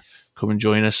you want to come and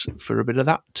join us for a bit of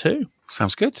that too.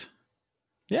 Sounds good.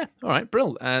 Yeah, all right,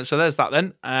 brilliant. So there's that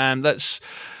then.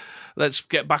 Let's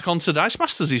get back onto Dice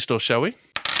Masters-y stuff, shall we?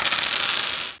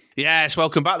 Yes,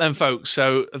 welcome back then, folks.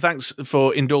 So thanks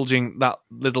for indulging that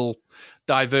little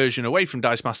diversion away from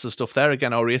Dice Masters stuff there.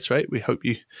 Again, I'll reiterate, we hope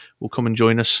you will come and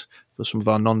join us for some of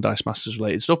our non-Dice Masters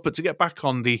related stuff. But to get back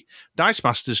on the Dice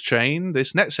Masters train,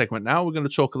 this next segment now, we're going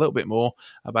to talk a little bit more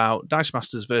about Dice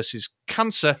Masters versus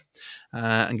Cancer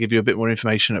and give you a bit more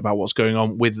information about what's going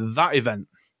on with that event.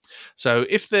 So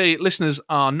if the listeners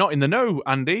are not in the know,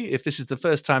 Andy, if this is the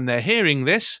first time they're hearing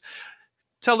this,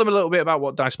 tell them a little bit about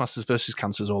what Dice Masters versus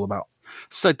Cancer is all about.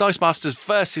 So Dice Masters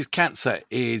versus Cancer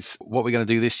is what we're going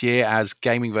to do this year as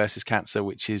Gaming versus Cancer,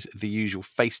 which is the usual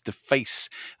face-to-face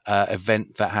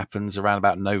event that happens around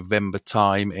about November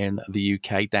time in the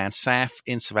UK, down south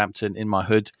in Southampton, in my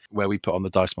hood, where we put on the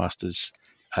Dice Masters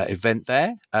event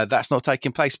there. That's not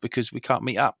taking place because we can't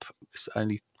meet up. It's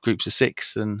only groups of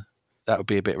 6 and that would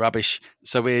be a bit rubbish.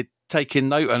 So we're taking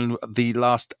note, and the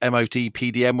last MOD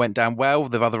PDM went down well.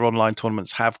 The other online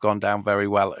tournaments have gone down very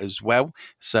well as well.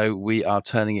 So we are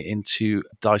turning it into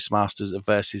Dice Masters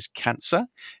versus Cancer.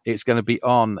 It's going to be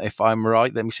on, if I'm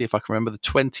right, let me see if I can remember, the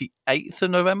 28th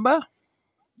of November.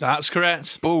 That's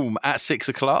correct. Boom, at 6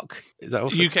 o'clock. Is that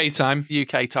also UK time.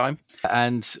 UK time.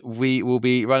 And we will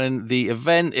be running the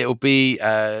event. It will be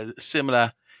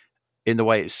similar in the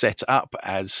way it's set up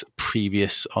as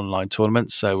previous online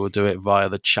tournaments. So we'll do it via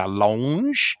the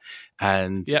challenge,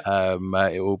 and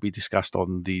it will be discussed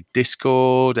on the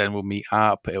Discord, and we'll meet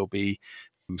up. It'll be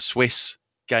Swiss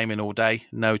gaming all day,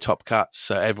 no top cuts.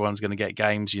 So everyone's going to get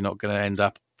games. You're not going to end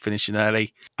up finishing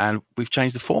early. And we've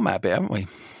changed the format a bit, haven't we?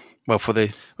 Well,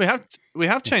 we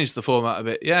have changed the format a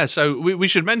bit, yeah. So we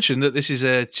should mention that this is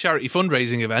a charity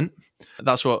fundraising event.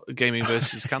 That's what Gaming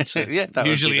versus Cancer that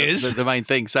usually is. The main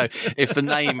thing. So if the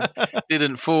name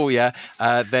didn't fool you,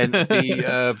 then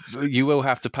you will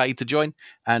have to pay to join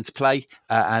and to play,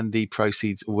 and the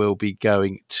proceeds will be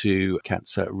going to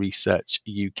Cancer Research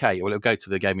UK. Well, it'll go to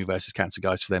the Gaming versus Cancer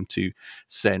guys for them to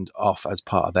send off as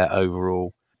part of their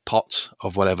overall pot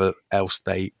of whatever else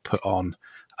they put on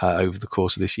over the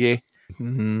course of this year.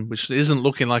 Mm-hmm. Which isn't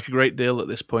looking like a great deal at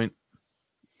this point.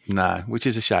 No, which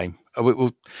is a shame.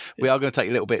 We are going to take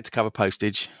a little bit to cover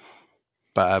postage,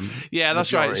 but yeah,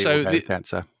 that's right. So the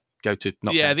Cancer go to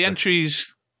not yeah, cancer. the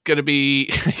entry's going to be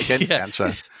against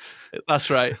cancer. That's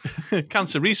right.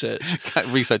 Cancer research.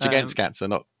 Research against cancer,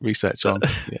 not research on.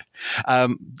 Yeah.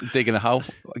 Digging a hole.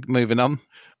 Moving on.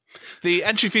 The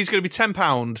entry fee is going to be £10,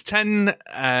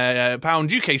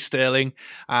 £10 UK sterling,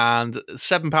 and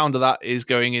 £7 of that is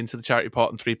going into the charity pot,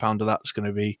 and £3 of that's going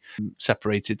to be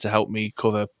separated to help me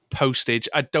cover postage.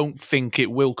 I don't think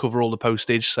it will cover all the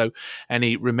postage, so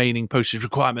any remaining postage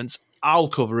requirements I'll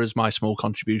cover as my small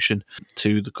contribution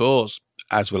to the cause.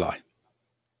 As will I.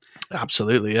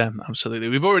 Absolutely, yeah, absolutely.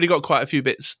 We've already got quite a few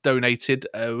bits donated.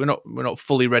 We're not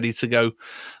fully ready to go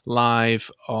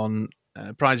live on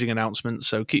prizing announcements,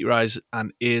 so keep your eyes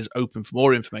and ears open for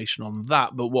more information on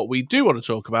that. But what we do want to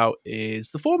talk about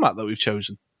is the format that we've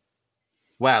chosen.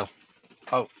 Well,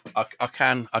 I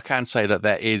can say that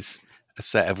there is a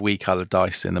set of coloured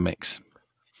dice in the mix.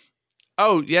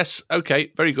 Oh yes, okay,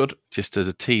 very good. Just as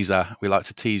a teaser, we like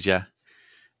to tease you.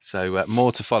 So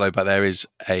more to follow, but there is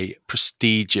a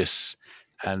prestigious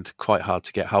and quite hard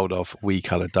to get hold of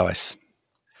coloured dice.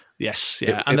 Yes,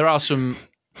 yeah, and there are some.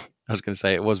 I was going to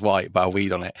say it was white, but a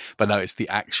weed on it. But no, it's the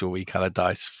actual coloured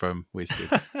dice from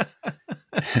WizKids.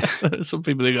 Some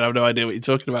people are going to have no idea what you're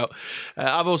talking about.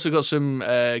 I've also got some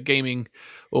gaming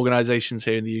organisations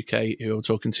here in the UK who I'm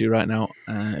talking to right now,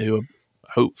 who are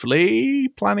hopefully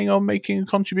planning on making a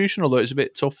contribution, although it's a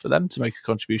bit tough for them to make a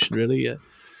contribution, really,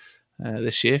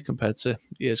 this year compared to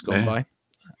years gone by.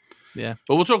 Yeah,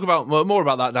 but we'll talk about more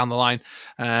about that down the line.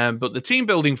 But the team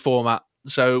building format,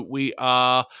 so we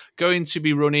are going to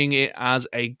be running it as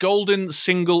a golden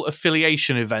single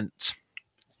affiliation event.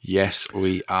 Yes,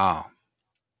 we are.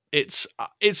 It's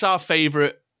our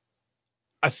favourite.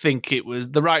 I think it was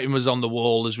the writing was on the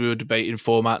wall as we were debating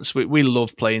formats. We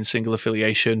love playing single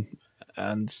affiliation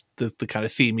and the kind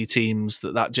of themey teams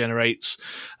that generates,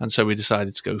 and so we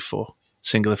decided to go for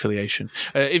single affiliation.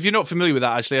 If you're not familiar with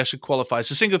that, actually, I should qualify.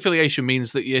 So single affiliation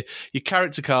means that your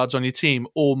character cards on your team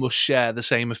all must share the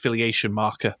same affiliation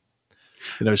marker.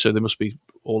 So they must be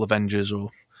all Avengers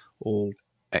or all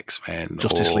X-Men,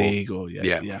 Justice League, or yeah.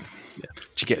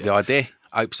 Did you get the idea?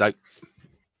 I hope so.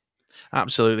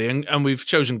 Absolutely, and we've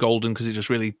chosen golden because it just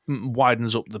really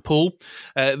widens up the pool.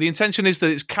 The intention is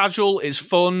that it's casual, it's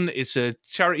fun, it's a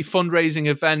charity fundraising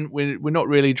event. We're not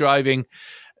really driving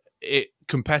it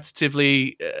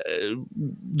competitively.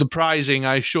 The prizing,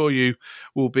 I assure you,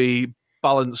 will be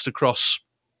balanced across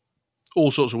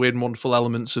all sorts of weird and wonderful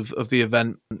elements of the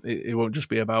event. It won't just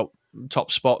be about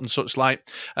top spot and such like.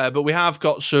 But we have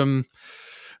got some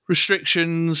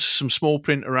restrictions, some small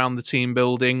print around the team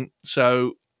building.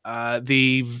 So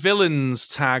the villains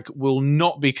tag will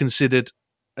not be considered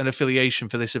an affiliation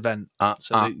for this event.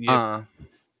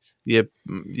 your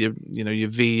your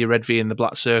V, your red V in the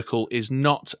black circle is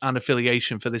not an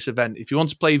affiliation for this event. If you want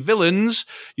to play villains,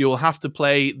 you'll have to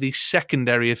play the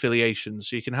secondary affiliations.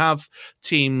 So you can have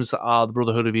teams that are the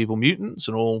Brotherhood of Evil Mutants,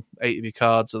 and all 8 of your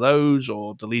cards are those,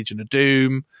 or the Legion of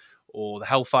Doom, or the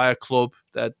Hellfire Club.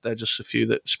 They're just a few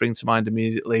that spring to mind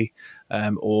immediately.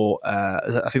 Or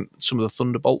I think some of the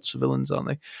Thunderbolts are villains, aren't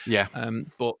they? Yeah.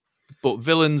 But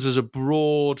villains as a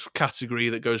broad category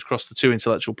that goes across the 2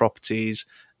 intellectual properties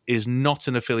is not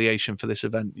an affiliation for this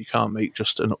event. You can't make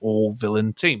just an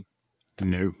all-villain team.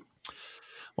 No.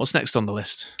 What's next on the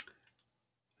list?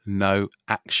 No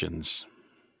actions.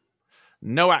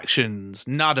 No actions,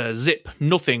 nada, zip,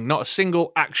 nothing, not a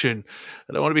single action.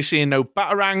 I don't want to be seeing no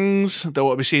batarangs, don't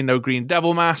want to be seeing no green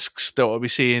devil masks, don't want to be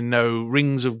seeing no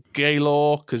rings of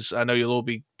Gaylor, because I know you'll all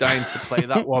be dying to play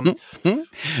that one.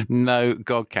 No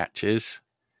god catchers.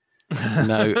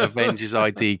 No Avengers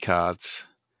ID cards.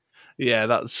 Yeah,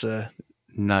 that's...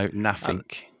 no, nothing.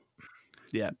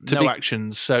 No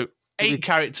actions. So 8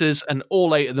 characters, and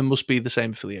all 8 of them must be the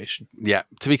same affiliation. Yeah,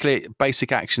 to be clear,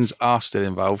 basic actions are still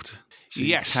involved. So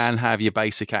yes. You can have your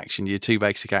basic action, your 2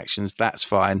 basic actions, that's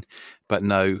fine, but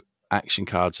no action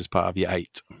cards as part of your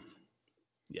 8.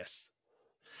 Yes.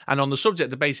 And on the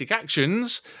subject of basic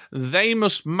actions, they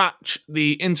must match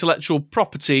the intellectual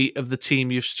property of the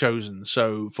team you've chosen.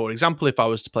 So, for example, if I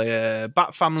was to play a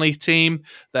Bat Family team,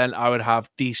 then I would have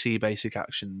DC basic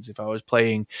actions. If I was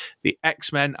playing the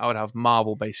X-Men, I would have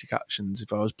Marvel basic actions.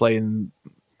 If I was playing...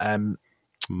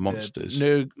 Monsters.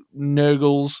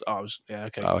 Nurgles.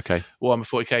 Okay. Oh, okay. Warhammer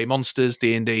 40k, Monsters,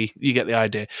 D&D. You get the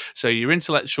idea. So your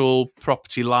intellectual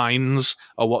property lines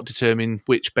are what determine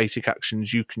which basic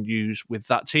actions you can use with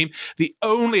that team. The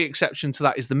only exception to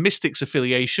that is the Mystics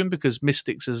affiliation, because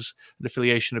Mystics as an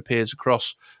affiliation appears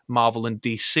across Marvel and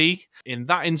DC. In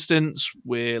that instance,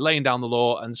 we're laying down the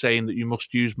law and saying that you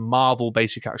must use Marvel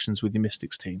basic actions with your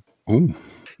Mystics team. Ooh.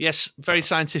 Yes, very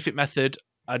scientific method.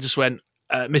 I just went...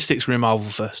 Mystics were in Marvel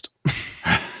first.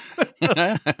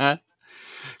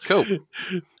 Cool.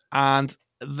 And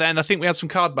then I think we had some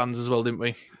card bans as well, didn't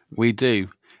we? We do.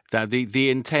 Now, the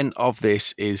intent of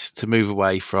this is to move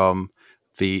away from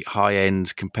the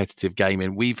high-end competitive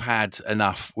gaming. We've had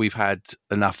enough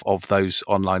of those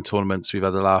online tournaments. We've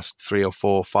had the last 3 or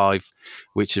 4 or 5,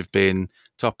 which have been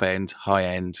top-end,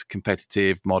 high-end,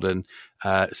 competitive, modern.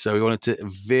 So we wanted to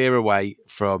veer away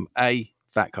from A,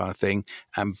 that kind of thing,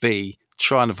 and B,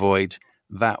 try and avoid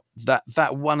that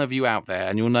one of you out there,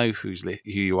 and you'll know who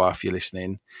you are if you're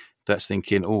listening, that's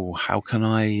thinking, oh, how can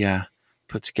I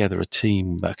put together a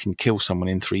team that can kill someone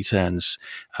in 3 turns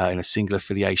in a single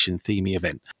affiliation themey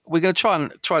event. We're going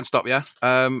to try and stop you.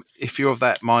 If you're of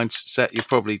that mindset, you'll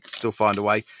probably still find a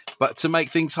way. But to make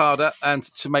things harder and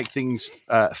to make things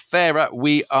fairer,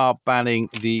 we are banning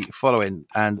the following,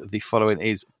 and the following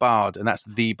is Bard, and that's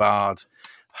the Bard.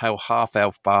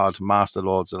 Half-Elf Bard, Master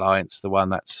Lords Alliance, the one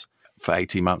that's for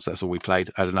 18 months, that's all we played.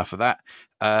 Had enough of that.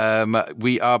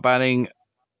 We are banning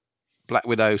Black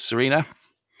Widow Serena.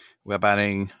 We're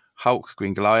banning Hulk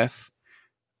Green Goliath.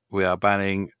 We are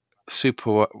banning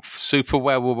Super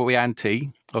Werewolf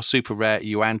Yuan-Ti, or Super Rare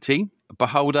Yuan-Ti.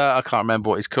 Beholder, I can't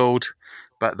remember what it's called,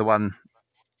 but the one,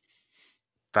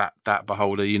 that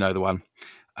Beholder, you know the one.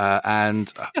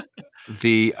 And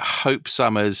the Hope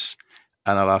Summers,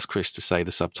 and I'll ask Chris to say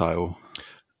the subtitle.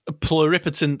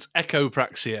 Pluripotent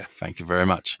Echopraxia. Thank you very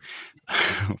much.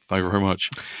 Thank you very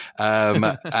much.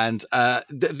 And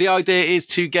the idea is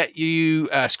to get you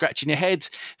scratching your head,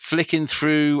 flicking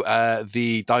through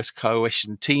the Dice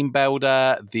Coalition Team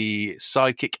Builder, the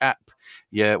Sidekick app.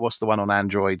 Yeah, what's the one on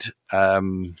Android?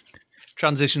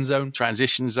 Transition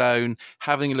Zone,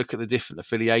 having a look at the different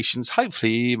affiliations.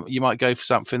 Hopefully you might go for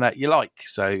something that you like.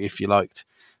 So if you liked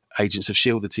Agents of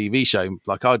S.H.I.E.L.D., the TV show,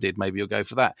 like I did, maybe you'll go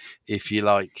for that. If you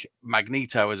like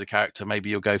Magneto as a character, maybe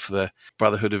you'll go for the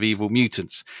Brotherhood of Evil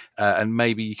Mutants. And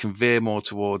maybe you can veer more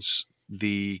towards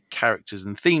the characters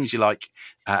and themes you like,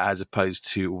 as opposed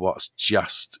to what's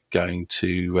just going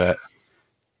to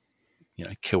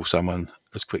kill someone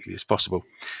as quickly as possible.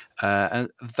 And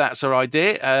that's our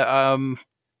idea.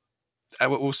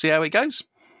 We'll see how it goes.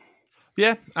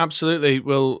 Yeah, absolutely.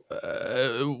 Well,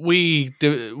 we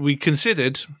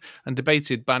considered and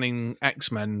debated banning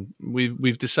X-Men.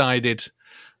 We've decided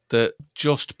that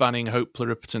just banning Hope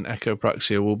Pluripotent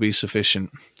Echopraxia will be sufficient.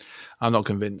 I'm not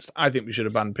convinced. I think we should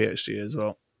have banned PhD as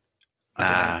well.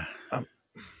 I don't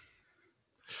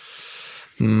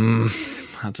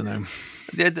know.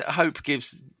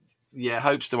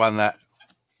 Hope's the one that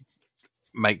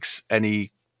makes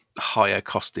any higher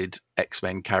costed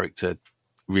X-Men character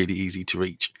really easy to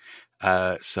reach.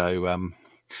 So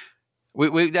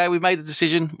We've made the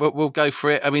decision. We'll go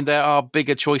for it. I mean, there are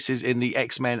bigger choices in the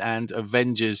X-Men and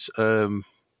Avengers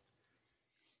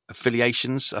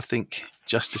affiliations. I think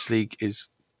Justice League is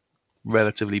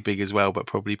relatively big as well, but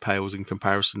probably pales in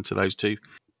comparison to those two.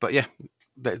 But yeah,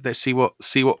 let's see what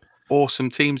awesome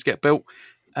teams get built,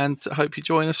 and I hope you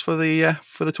join us for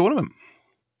the tournament.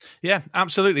 Yeah,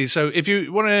 absolutely. So if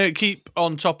you want to keep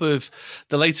on top of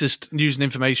the latest news and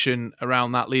information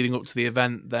around that leading up to the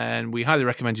event, then we highly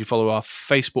recommend you follow our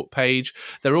Facebook page.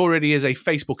 There already is a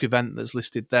Facebook event that's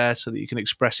listed there so that you can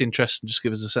express interest and just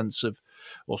give us a sense of,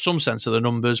 or some sense of the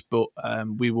numbers, but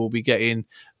we will be getting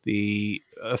the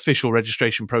official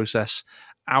registration process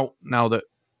out now that,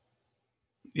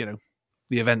 the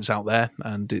event's out there,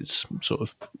 and it's sort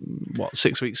of,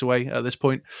 6 weeks away at this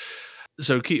point.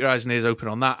 So keep your eyes and ears open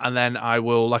on that, and then I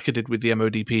will, like I did with the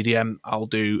MOD PDM, I'll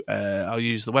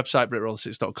use the website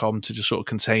BritRoller6.com to just sort of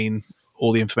contain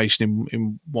all the information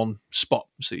in one spot,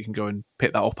 so you can go and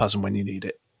pick that up as and when you need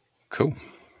it. Cool,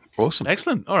 awesome,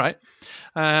 excellent. All right.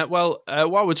 While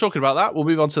we're talking about that, we'll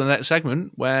move on to the next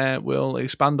segment where we'll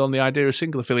expand on the idea of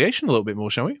single affiliation a little bit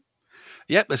more, shall we?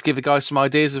 Yep. Let's give the guys some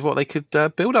ideas of what they could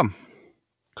build on.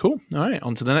 Cool. All right.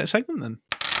 On to the next segment then.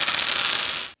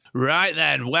 Right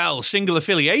then, well, single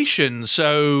affiliation.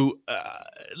 So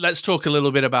let's talk a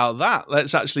little bit about that.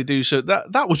 Let's actually do so.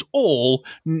 That was all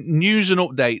news and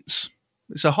updates.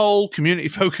 It's a whole community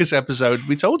focus episode.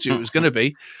 We told you it was going to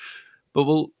be, but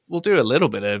we'll do a little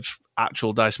bit of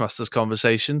actual Dice Masters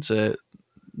conversation to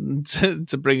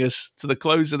bring us to the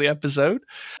close of the episode.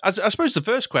 I suppose the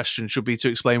first question should be to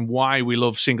explain why we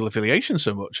love single affiliation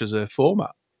so much as a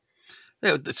format.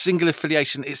 Yeah, the single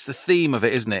affiliation, it's the theme of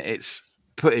it, isn't it? It's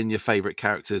putting your favourite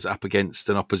characters up against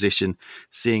an opposition,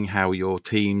 seeing how your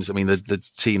teams, I mean, the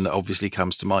team that obviously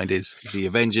comes to mind is the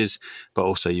Avengers, but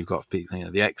also you've got the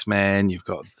X-Men, you've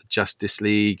got the Justice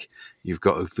League, you've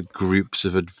got the groups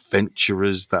of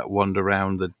adventurers that wander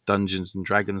around the Dungeons and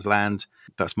Dragons land.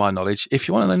 That's my knowledge. If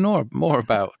you want to know more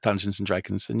about Dungeons and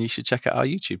Dragons, then you should check out our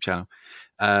YouTube channel.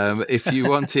 If you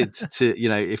wanted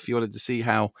to see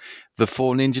how the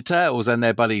 4 Ninja Turtles and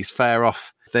their buddies fare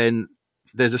off, then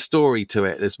there's a story to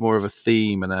it. There's more of a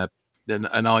theme and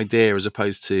an idea as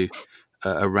opposed to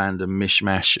a random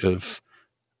mishmash of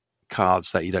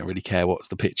cards that you don't really care what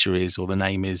the picture is or the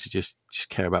name is. You just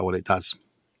care about what it does.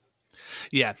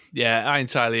 Yeah, I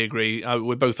entirely agree.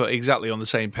 We're both exactly on the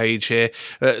same page here.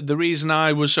 The reason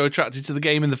I was so attracted to the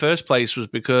game in the first place was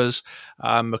because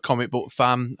I'm a comic book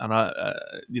fan, and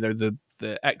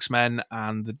the X-Men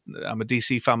and I'm a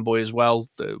DC fanboy as well.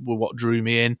 Were what drew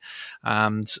me in,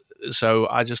 and so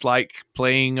I just like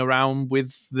playing around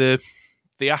with the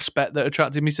aspect that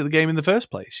attracted me to the game in the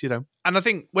first place, And I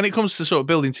think when it comes to sort of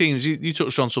building teams, you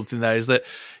touched on something there, is that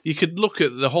you could look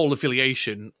at the whole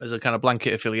affiliation as a kind of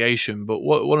blanket affiliation, but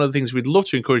one of the things we'd love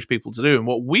to encourage people to do, and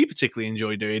what we particularly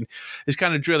enjoy doing, is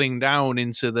kind of drilling down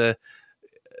into the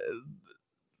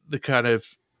kind of,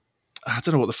 I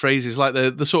don't know what the phrase is, like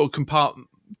the sort of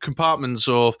compartments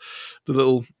or the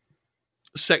little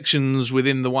sections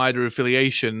within the wider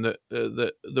affiliation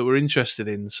that we're interested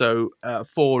in. So,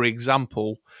 for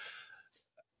example,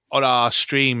 on our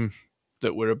stream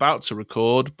that we're about to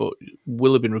record, but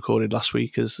will have been recorded last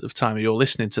week as of time you're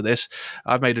listening to this,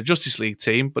 I've made a Justice League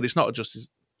team, but it's not a Justice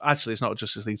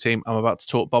League team. I'm about to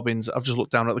talk bobbins. I've just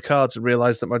looked down at the cards and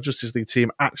realised that my Justice League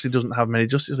team actually doesn't have many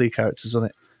Justice League characters on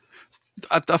it.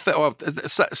 I thought,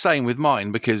 same with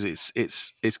mine, because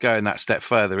it's going that step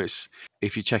further. It's,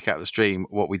 if you check out the stream,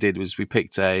 what we did was we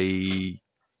picked a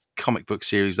comic book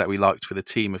series that we liked with a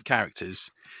team of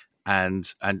characters,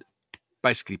 and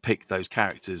basically picked those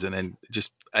characters, and then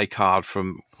just a card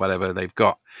from whatever they've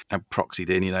got and proxied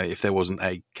in. If there wasn't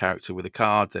a character with a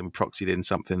card, then we proxied in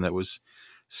something that was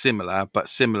similar, but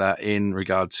similar in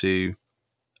regard to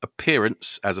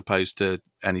appearance as opposed to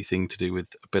anything to do with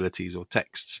abilities or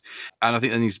texts. And I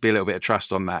think there needs to be a little bit of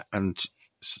trust on that, and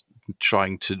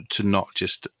trying to not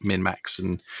just min-max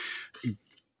and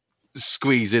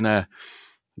squeeze in a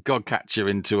Godcatcher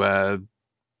into a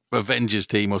Avengers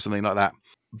team or something like that.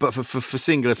 But for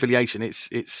single affiliation,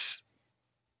 it's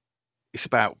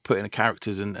about putting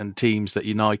characters and teams that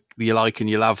you like and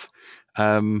you love,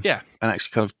 and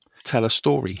actually kind of tell a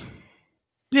story.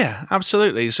 Yeah,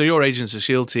 absolutely. So your Agents of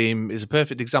S.H.I.E.L.D. team is a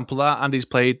perfect example of that. Andy's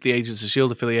played the Agents of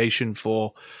S.H.I.E.L.D. affiliation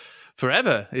for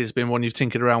forever. It's been one you've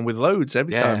tinkered around with loads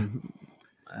every time.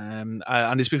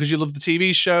 And it's because you love the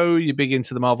TV show, you're big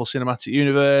into the Marvel Cinematic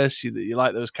Universe, you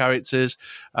like those characters,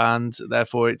 and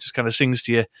therefore it just kind of sings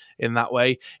to you in that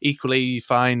way. Equally, you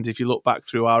find if you look back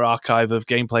through our archive of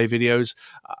gameplay videos,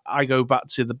 I go back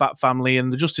to the Bat Family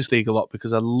and the Justice League a lot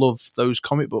because I love those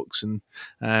comic books and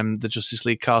the Justice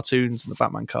League cartoons and the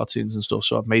Batman cartoons and stuff.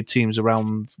 So I've made teams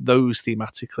around those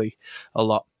thematically a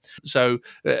lot. So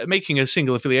making a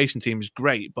single affiliation team is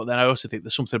great, but then I also think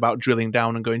there's something about drilling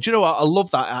down and going, do you know what? I love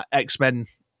that X-Men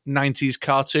 90s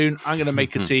cartoon. I'm going to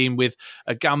make a team with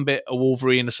a Gambit, a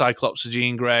Wolverine, a Cyclops, a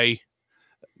Jean Grey,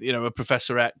 a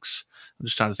Professor X. I'm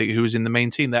just trying to think who was in the main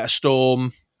team there. A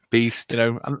Storm, Beast,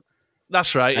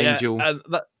 that's right, Angel. Yeah.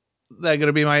 They're going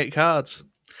to be my 8 cards.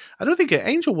 I don't think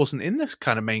Angel wasn't in this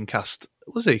kind of main cast,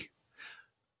 was he?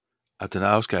 I don't know.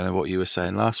 I was going to what you were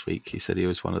saying last week. You said he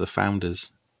was one of the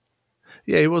founders.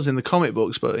 Yeah, he was in the comic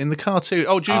books, but in the cartoon...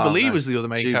 Oh, Jubilee was the other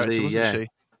main character, wasn't she?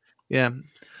 Yeah.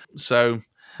 So,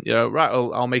 right,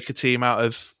 I'll make a team out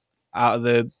of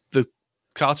the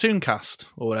cartoon cast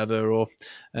or whatever, or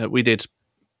we did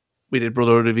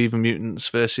Brotherhood of Evil Mutants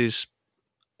versus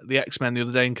the X-Men the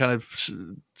other day and kind of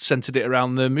centered it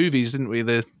around the movies, didn't we?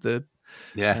 The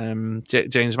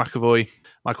James McAvoy,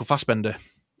 Michael Fassbender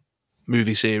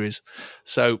movie series.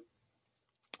 So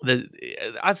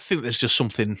I think there's just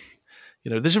something...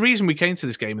 there's a reason we came to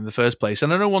this game in the first place.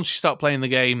 And I know once you start playing the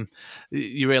game,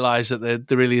 you realise that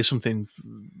there really is something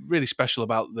really special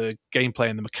about the gameplay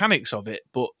and the mechanics of it.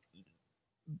 But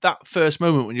that first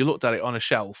moment when you looked at it on a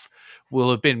shelf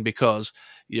will have been because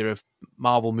you're a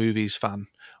Marvel movies fan,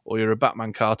 or you're a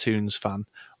Batman cartoons fan,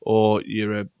 or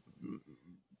you're a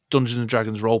Dungeons and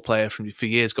Dragons role player for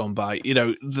years gone by.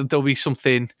 There'll be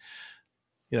something...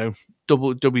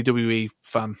 WWE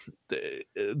fan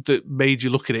that made you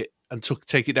look at it and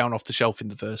take it down off the shelf in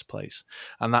the first place.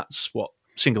 And that's what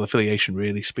single affiliation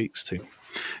really speaks to.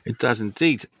 It does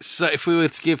indeed. So if we were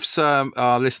to give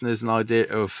our listeners an idea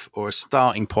of, or a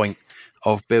starting point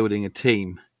of building a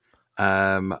team,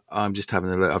 I'm just having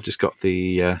a look. I've just got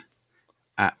the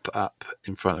app up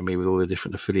in front of me with all the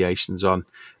different affiliations on.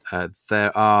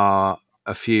 There are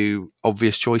a few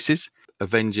obvious choices.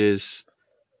 Avengers,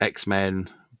 X-Men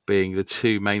being the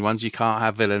 2 main ones. You can't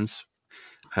have villains.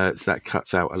 So that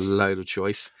cuts out a load of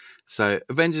choice. So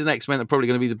Avengers and X-Men are probably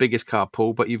going to be the biggest card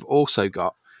pool, but you've also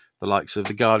got the likes of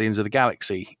the Guardians of the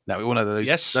Galaxy. Now, we all know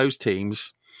those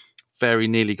teams very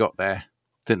nearly got there,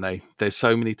 didn't they? There's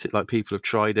so many people have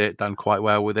tried it, done quite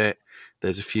well with it.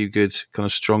 There's a few good kind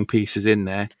of strong pieces in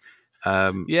there.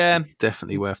 So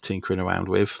definitely worth tinkering around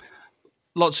with.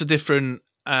 Lots of different...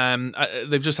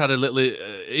 they've just had a little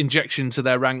injection to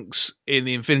their ranks in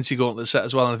the Infinity Gauntlet set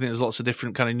as well, and I think there's lots of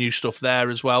different kind of new stuff there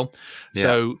as well. Yeah.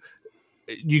 So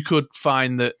you could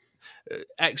find that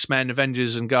X-Men,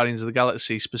 Avengers, and Guardians of the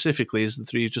Galaxy specifically, as the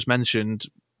 3 you've just mentioned,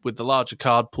 with the larger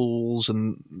card pools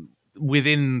and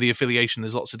within the affiliation,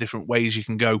 there's lots of different ways you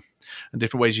can go and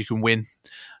different ways you can win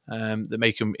that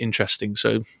make them interesting.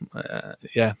 So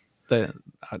I'd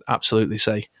absolutely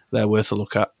say they're worth a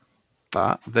look at.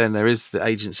 But then there is the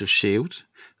Agents of S.H.I.E.L.D.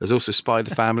 There's also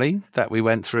Spider Family that we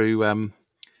went through.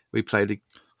 We played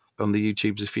on the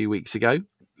YouTubes a few weeks ago.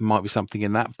 Might be something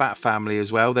in that. Bat Family as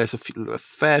well. There's a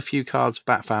fair few cards of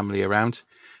Bat Family around.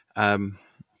 And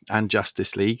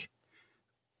Justice League.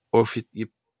 Or if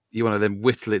you want to then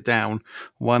whittle it down,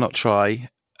 why not try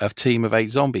a team of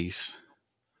 8 zombies?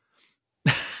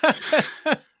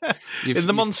 In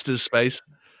the monsters space?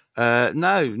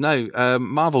 No.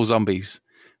 Marvel zombies.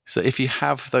 So if you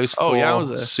have those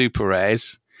 4 super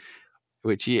rares,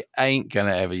 which you ain't going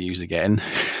to ever use again,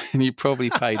 and you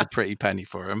probably paid a pretty penny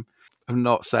for them, I'm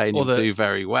not saying you'll do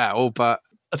very well, but...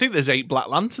 I think there's 8 Black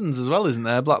Lanterns as well, isn't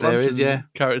there? Black Lantern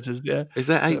characters, yeah. Is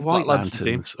there 8 White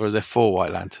Lanterns, or is there 4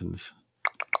 White Lanterns?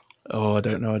 Oh, I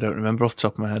don't know. I don't remember off the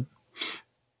top of my head.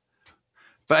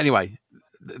 But anyway,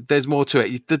 there's more to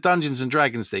it. The Dungeons and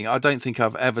Dragons thing, I don't think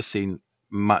I've ever seen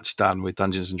much done with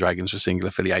Dungeons and Dragons for single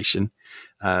affiliation,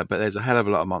 but there's a hell of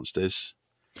a lot of monsters.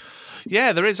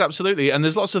 Yeah, there is, absolutely. And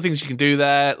there's lots of things you can do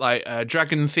there, like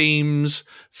dragon themes,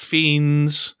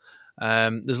 fiends.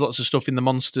 There's lots of stuff in the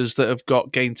monsters that have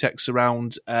got game text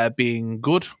around being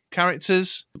good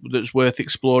characters that's worth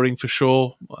exploring for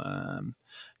sure.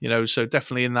 So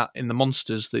definitely in the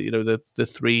monsters, that the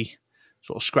 3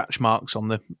 sort of scratch marks on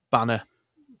the banner.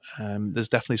 There's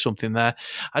definitely something there.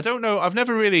 I don't know. I've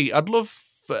never really... I'd love,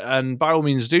 and by all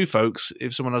means do, folks,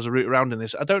 if someone has a route around in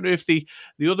this. I don't know if the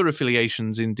other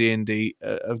affiliations in D&D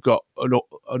have got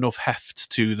enough heft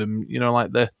to them,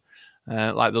 like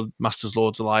the Masters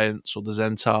Lords Alliance or the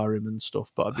Zentarum and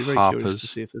stuff, but I'd be very curious to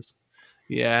see if there's...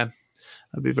 Yeah.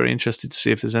 I'd be very interested to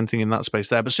see if there's anything in that space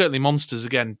there. But certainly monsters,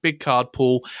 again, big card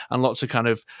pool and lots of kind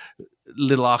of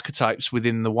little archetypes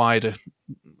within the wider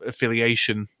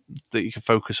affiliation that you can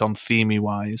focus on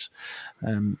themey-wise.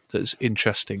 That's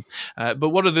interesting. But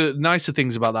one of the nicer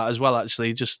things about that as well,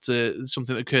 actually, just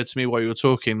something that occurred to me while you were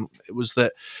talking, was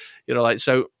that,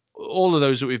 so all of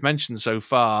those that we've mentioned so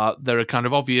far, there are kind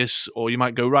of obvious, or you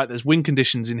might go, right, there's win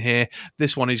conditions in here.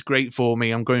 This one is great for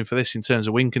me. I'm going for this in terms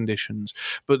of win conditions.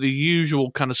 But the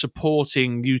usual kind of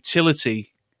supporting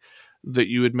utility that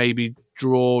you would maybe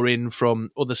draw in from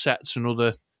other sets and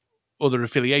other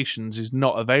affiliations is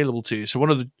not available to you. So one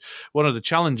of the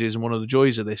challenges and one of the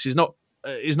joys of this is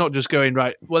not just going,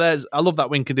 right, well, I love that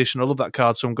win condition, I love that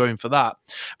card, so I'm going for that.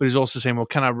 But it's also saying, well,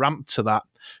 can I ramp to that?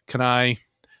 Can I,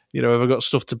 have I got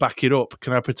stuff to back it up?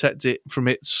 Can I protect it from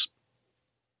its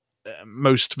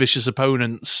most vicious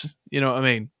opponents? You know what I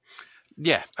mean?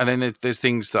 Yeah, and then there's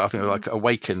things that I think are like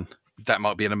Awaken. That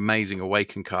might be an amazing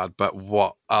Awaken card, but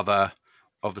what other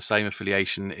of the same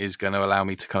affiliation is going to allow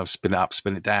me to kind of spin it up,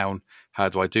 spin it down? How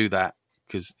do I do that?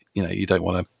 Because, you don't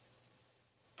want to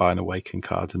buy an Awaken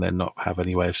card and then not have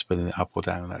any way of spinning it up or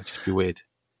down. That would just be weird.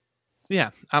 Yeah,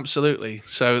 absolutely.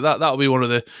 So that'll be one of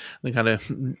the kind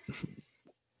of...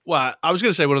 Well, I was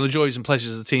going to say one of the joys and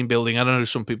pleasures of the team building. I don't know,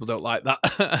 some people don't like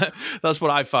that. That's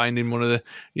what I find in one of the,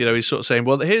 he's sort of saying,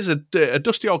 well, here's a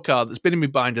dusty old card that's been in my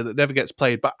binder that never gets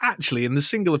played. But actually, in the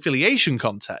single affiliation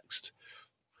context,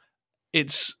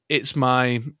 it's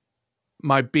my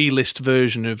B-list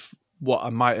version of what I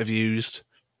might have used,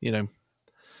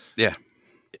 Yeah.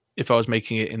 if I was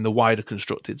making it in the wider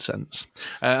constructed sense.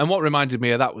 And what reminded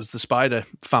me of that was the Spider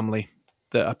family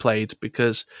that I played,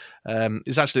 because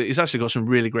it's actually got some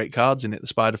really great cards in it, the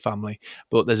Spider family,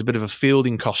 but there's a bit of a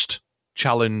fielding cost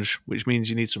challenge, which means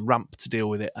you need some ramp to deal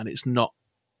with it, and it's not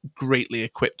greatly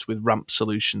equipped with ramp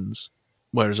solutions.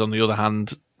 Whereas on the other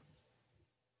hand,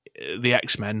 the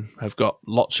X-Men have got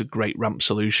lots of great ramp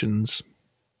solutions.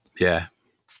 Yeah,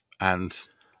 and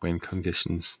win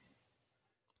conditions.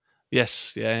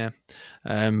 Yes, yeah.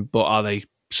 But are they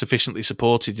sufficiently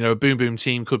supported? A Boom Boom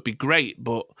team could be great,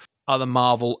 but are the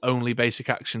Marvel-only basic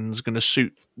actions going to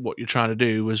suit what you're trying to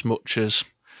do as much as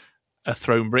a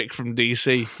thrown brick from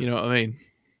DC? You know what I mean?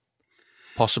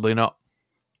 Possibly not.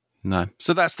 No.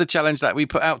 So that's the challenge that we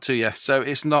put out to you. So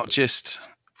it's not just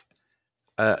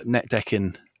net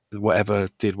decking whatever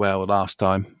did well last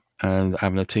time and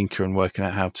having a tinker and working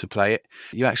out how to play it.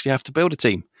 You actually have to build a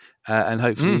team, and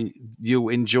hopefully you'll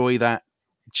enjoy that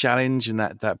challenge and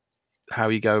that how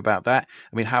you go about that.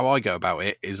 I mean, how I go about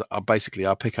it is I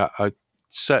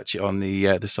search it on the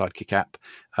Sidekick app,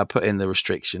 I put in the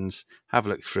restrictions, have a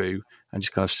look through, and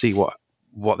just kind of see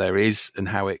what there is and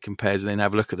how it compares, and then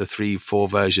have a look at the 3-4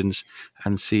 versions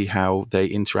and see how they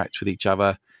interact with each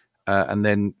other, and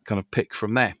then kind of pick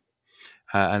from there.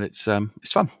 And it's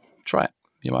fun. Try it.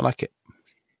 You might like it.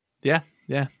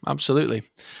 Yeah, absolutely.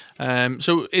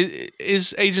 So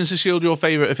is Agents of S.H.I.E.L.D. your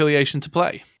favourite affiliation to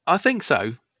play? I think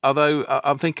so. Although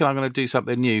I'm thinking I'm going to do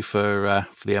something new for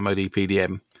the MOD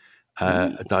PDM,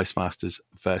 Dice Masters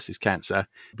versus Cancer,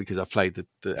 because I've played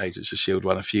the Agents of S.H.I.E.L.D.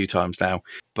 one a few times now.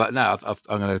 But now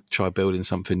I'm going to try building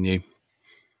something new.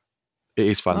 It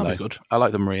is fun, though. Good. I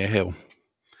like the Maria Hill.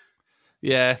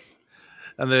 Yeah.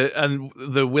 And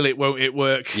the will it, won't it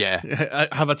work? Yeah.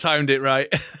 Have I timed it right?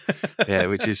 Yeah,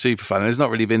 which is super fun. And there's not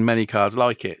really been many cards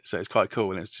like it, so it's quite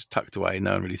cool, and it's just tucked away.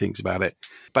 No one really thinks about it.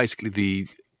 Basically, the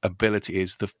ability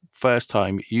is the first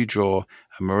time you draw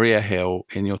a Maria Hill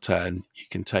in your turn, you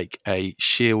can take a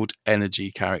shield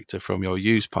energy character from your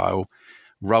use pile,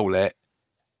 roll it,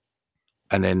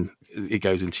 and then it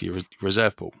goes into your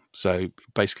reserve pool. So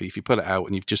basically, if you pull it out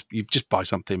and you just buy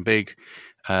something big,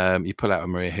 you pull out a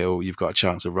Maria Hill, you've got a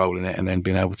chance of rolling it and then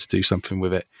being able to do something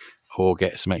with it or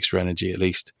get some extra energy at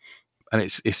least. And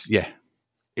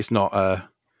it's not a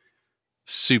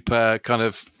super kind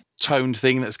of toned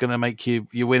thing that's going to make you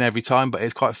win every time, but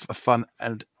it's quite a fun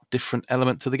and different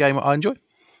element to the game that I enjoy.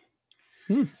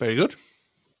 Very good.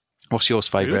 What's yours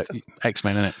favourite?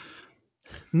 X-Men, isn't it?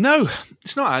 No,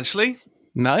 it's not actually.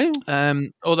 No?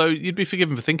 Although you'd be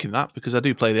forgiven for thinking that, because I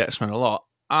do play the X-Men a lot.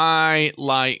 I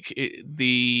like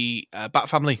the Bat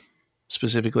Family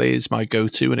specifically is my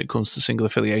go-to when it comes to single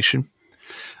affiliation.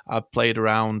 I've played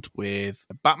around with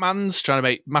Batmans, trying to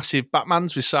make massive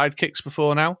Batmans with sidekicks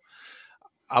before now.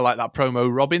 I like that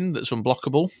promo Robin that's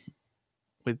unblockable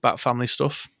with Bat Family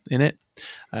stuff in it.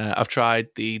 I've tried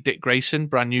the Dick Grayson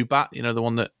brand new Bat, the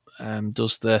one that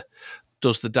does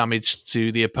the damage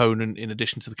to the opponent in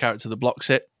addition to the character that blocks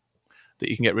it, that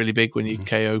you can get really big when you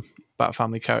KO Bat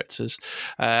Family characters.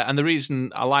 And the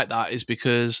reason I like that is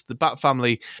because the Bat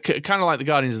Family, kind of like the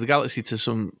Guardians of the Galaxy to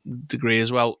some degree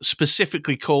as well,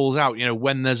 specifically calls out,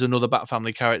 when there's another Bat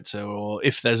Family character or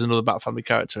if there's another Bat Family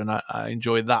character. And I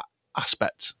enjoy that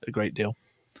aspect a great deal.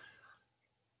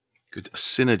 Good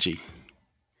synergy.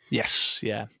 Yes,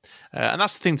 yeah. And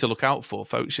that's the thing to look out for,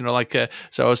 folks. So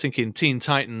I was thinking Teen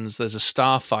Titans, there's a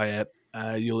Starfire.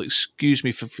 You'll excuse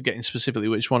me for forgetting specifically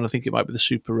which one. I think it might be the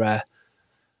super rare.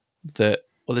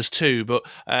 There's two, but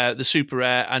the super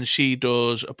rare, and she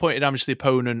does a point of damage to the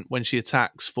opponent when she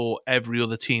attacks for every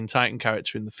other Teen Titan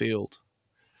character in the field.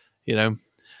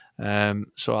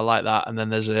 So I like that. And then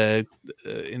there's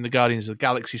in the Guardians of the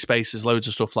Galaxy space, there's loads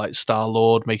of stuff like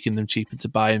Star-Lord, making them cheaper to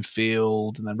buy in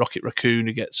field, and then Rocket Raccoon,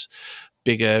 who gets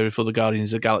bigger if other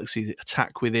Guardians of the Galaxy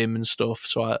attack with him and stuff.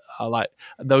 So I like,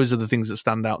 those are the things that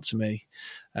stand out to me.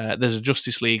 There's a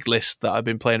Justice League list that I've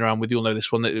been playing around with. You'll know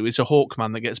this one. It's a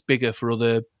Hawkman that gets bigger for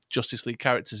other Justice League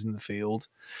characters in the field.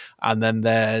 And then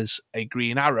there's a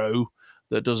Green Arrow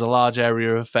that does a large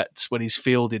area of effect. When he's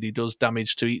fielded, he does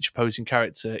damage to each opposing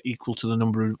character equal to the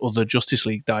number of other Justice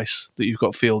League dice that you've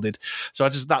got fielded. So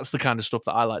that's the kind of stuff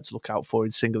that I like to look out for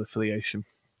in single affiliation.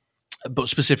 But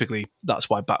specifically, that's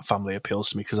why Bat Family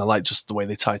appeals to me, because I like just the way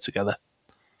they tie together.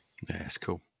 Yeah, it's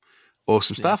cool.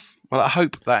 Awesome stuff. Well, I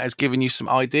hope that has given you some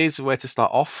ideas of where to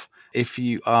start off. If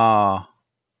you are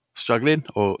struggling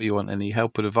or you want any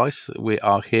help or advice, we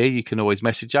are here. You can always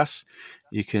message us.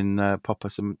 You can pop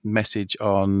us a message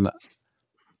on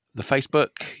the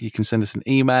Facebook. You can send us an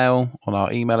email on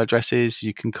our email addresses.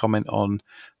 You can comment on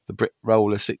the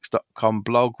BritRoller6.com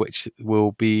blog, which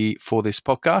will be for this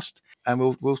podcast,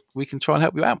 and we can try and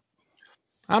help you out.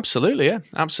 Absolutely, yeah,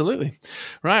 absolutely.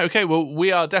 Right, okay, well,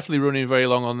 we are definitely running very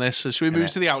long on this, so should we move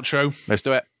to the outro? Let's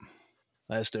do it.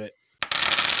 Let's do it.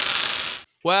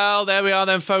 Well, there we are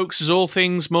then, folks. As all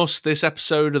things must, this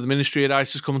episode of the Ministry of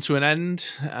Dice has come to an end.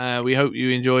 We hope you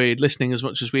enjoyed listening as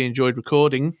much as we enjoyed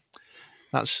recording.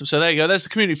 So there you go. There's the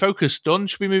community focus done.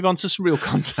 Should we move on to some real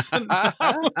content now?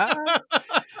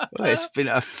 Well, it's been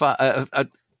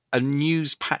a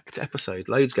news-packed episode.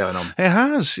 Loads going on. It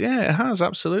has,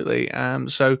 absolutely.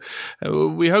 So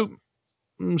we hope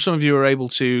some of you are able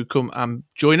to come and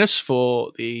join us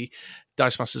for the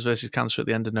Dice Masters versus Cancer at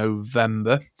the end of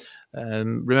November.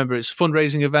 Remember, it's a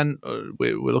fundraising event.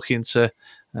 We're looking to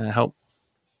help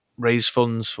raise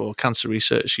funds for Cancer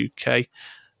Research UK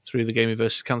through the Gaming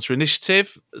versus Cancer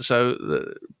initiative.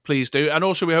 So please do. And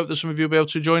also we hope that some of you will be able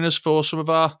to join us for some of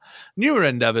our newer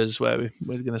endeavours where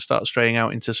we're going to start straying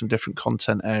out into some different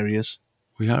content areas.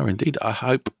 We are indeed. I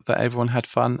hope that everyone had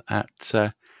fun at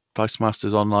Dice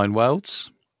Masters Online Worlds.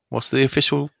 What's the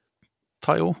official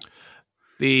title?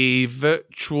 The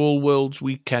Virtual Worlds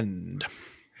Weekend.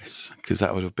 Yes, because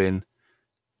that would have been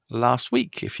last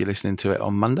week if you're listening to it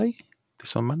on Monday.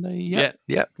 This on Monday? Yeah.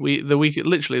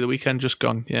 Literally the weekend just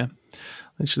gone. Yeah.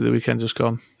 Literally the weekend just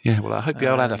gone. Yeah, well, I hope you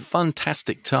all had a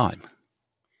fantastic time.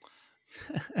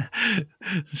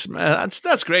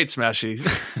 That's great, Smashy.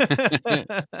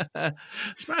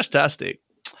 Smashtastic.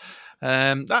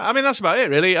 That's about it,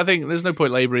 really. I think there's no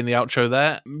point labouring the outro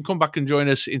there. Come back and join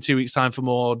us in 2 weeks' time for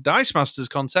more Dice Masters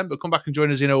content, but come back and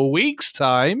join us in a week's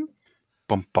time.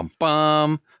 Bum, bum,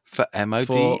 bum. For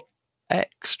MOD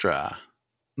Extra.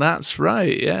 That's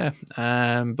right, yeah.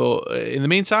 But in the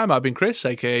meantime, I've been Chris,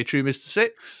 a.k.a. True Mr.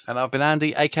 6. And I've been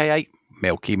Andy, a.k.a.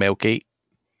 Milky.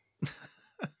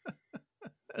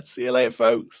 See you later,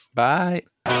 folks. Bye.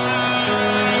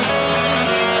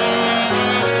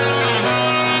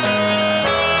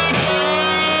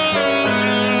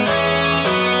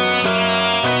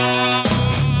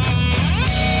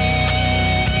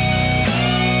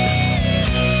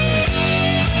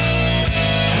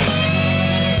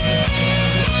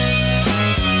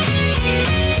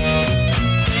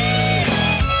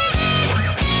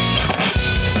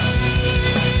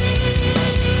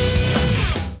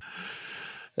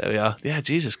 There we are. Yeah,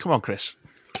 Jesus. Come on, Chris.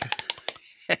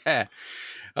 Yeah.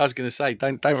 I was going to say,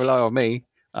 don't rely on me.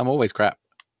 I'm always crap.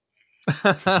 Oh,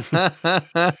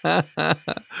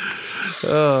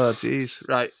 jeez.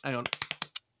 Right, hang on.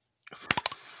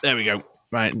 There we go.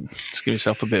 Right, just give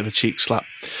yourself a bit of a cheek slap.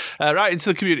 Right, into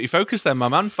the community focus then, my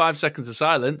man. 5 seconds of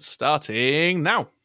silence starting now.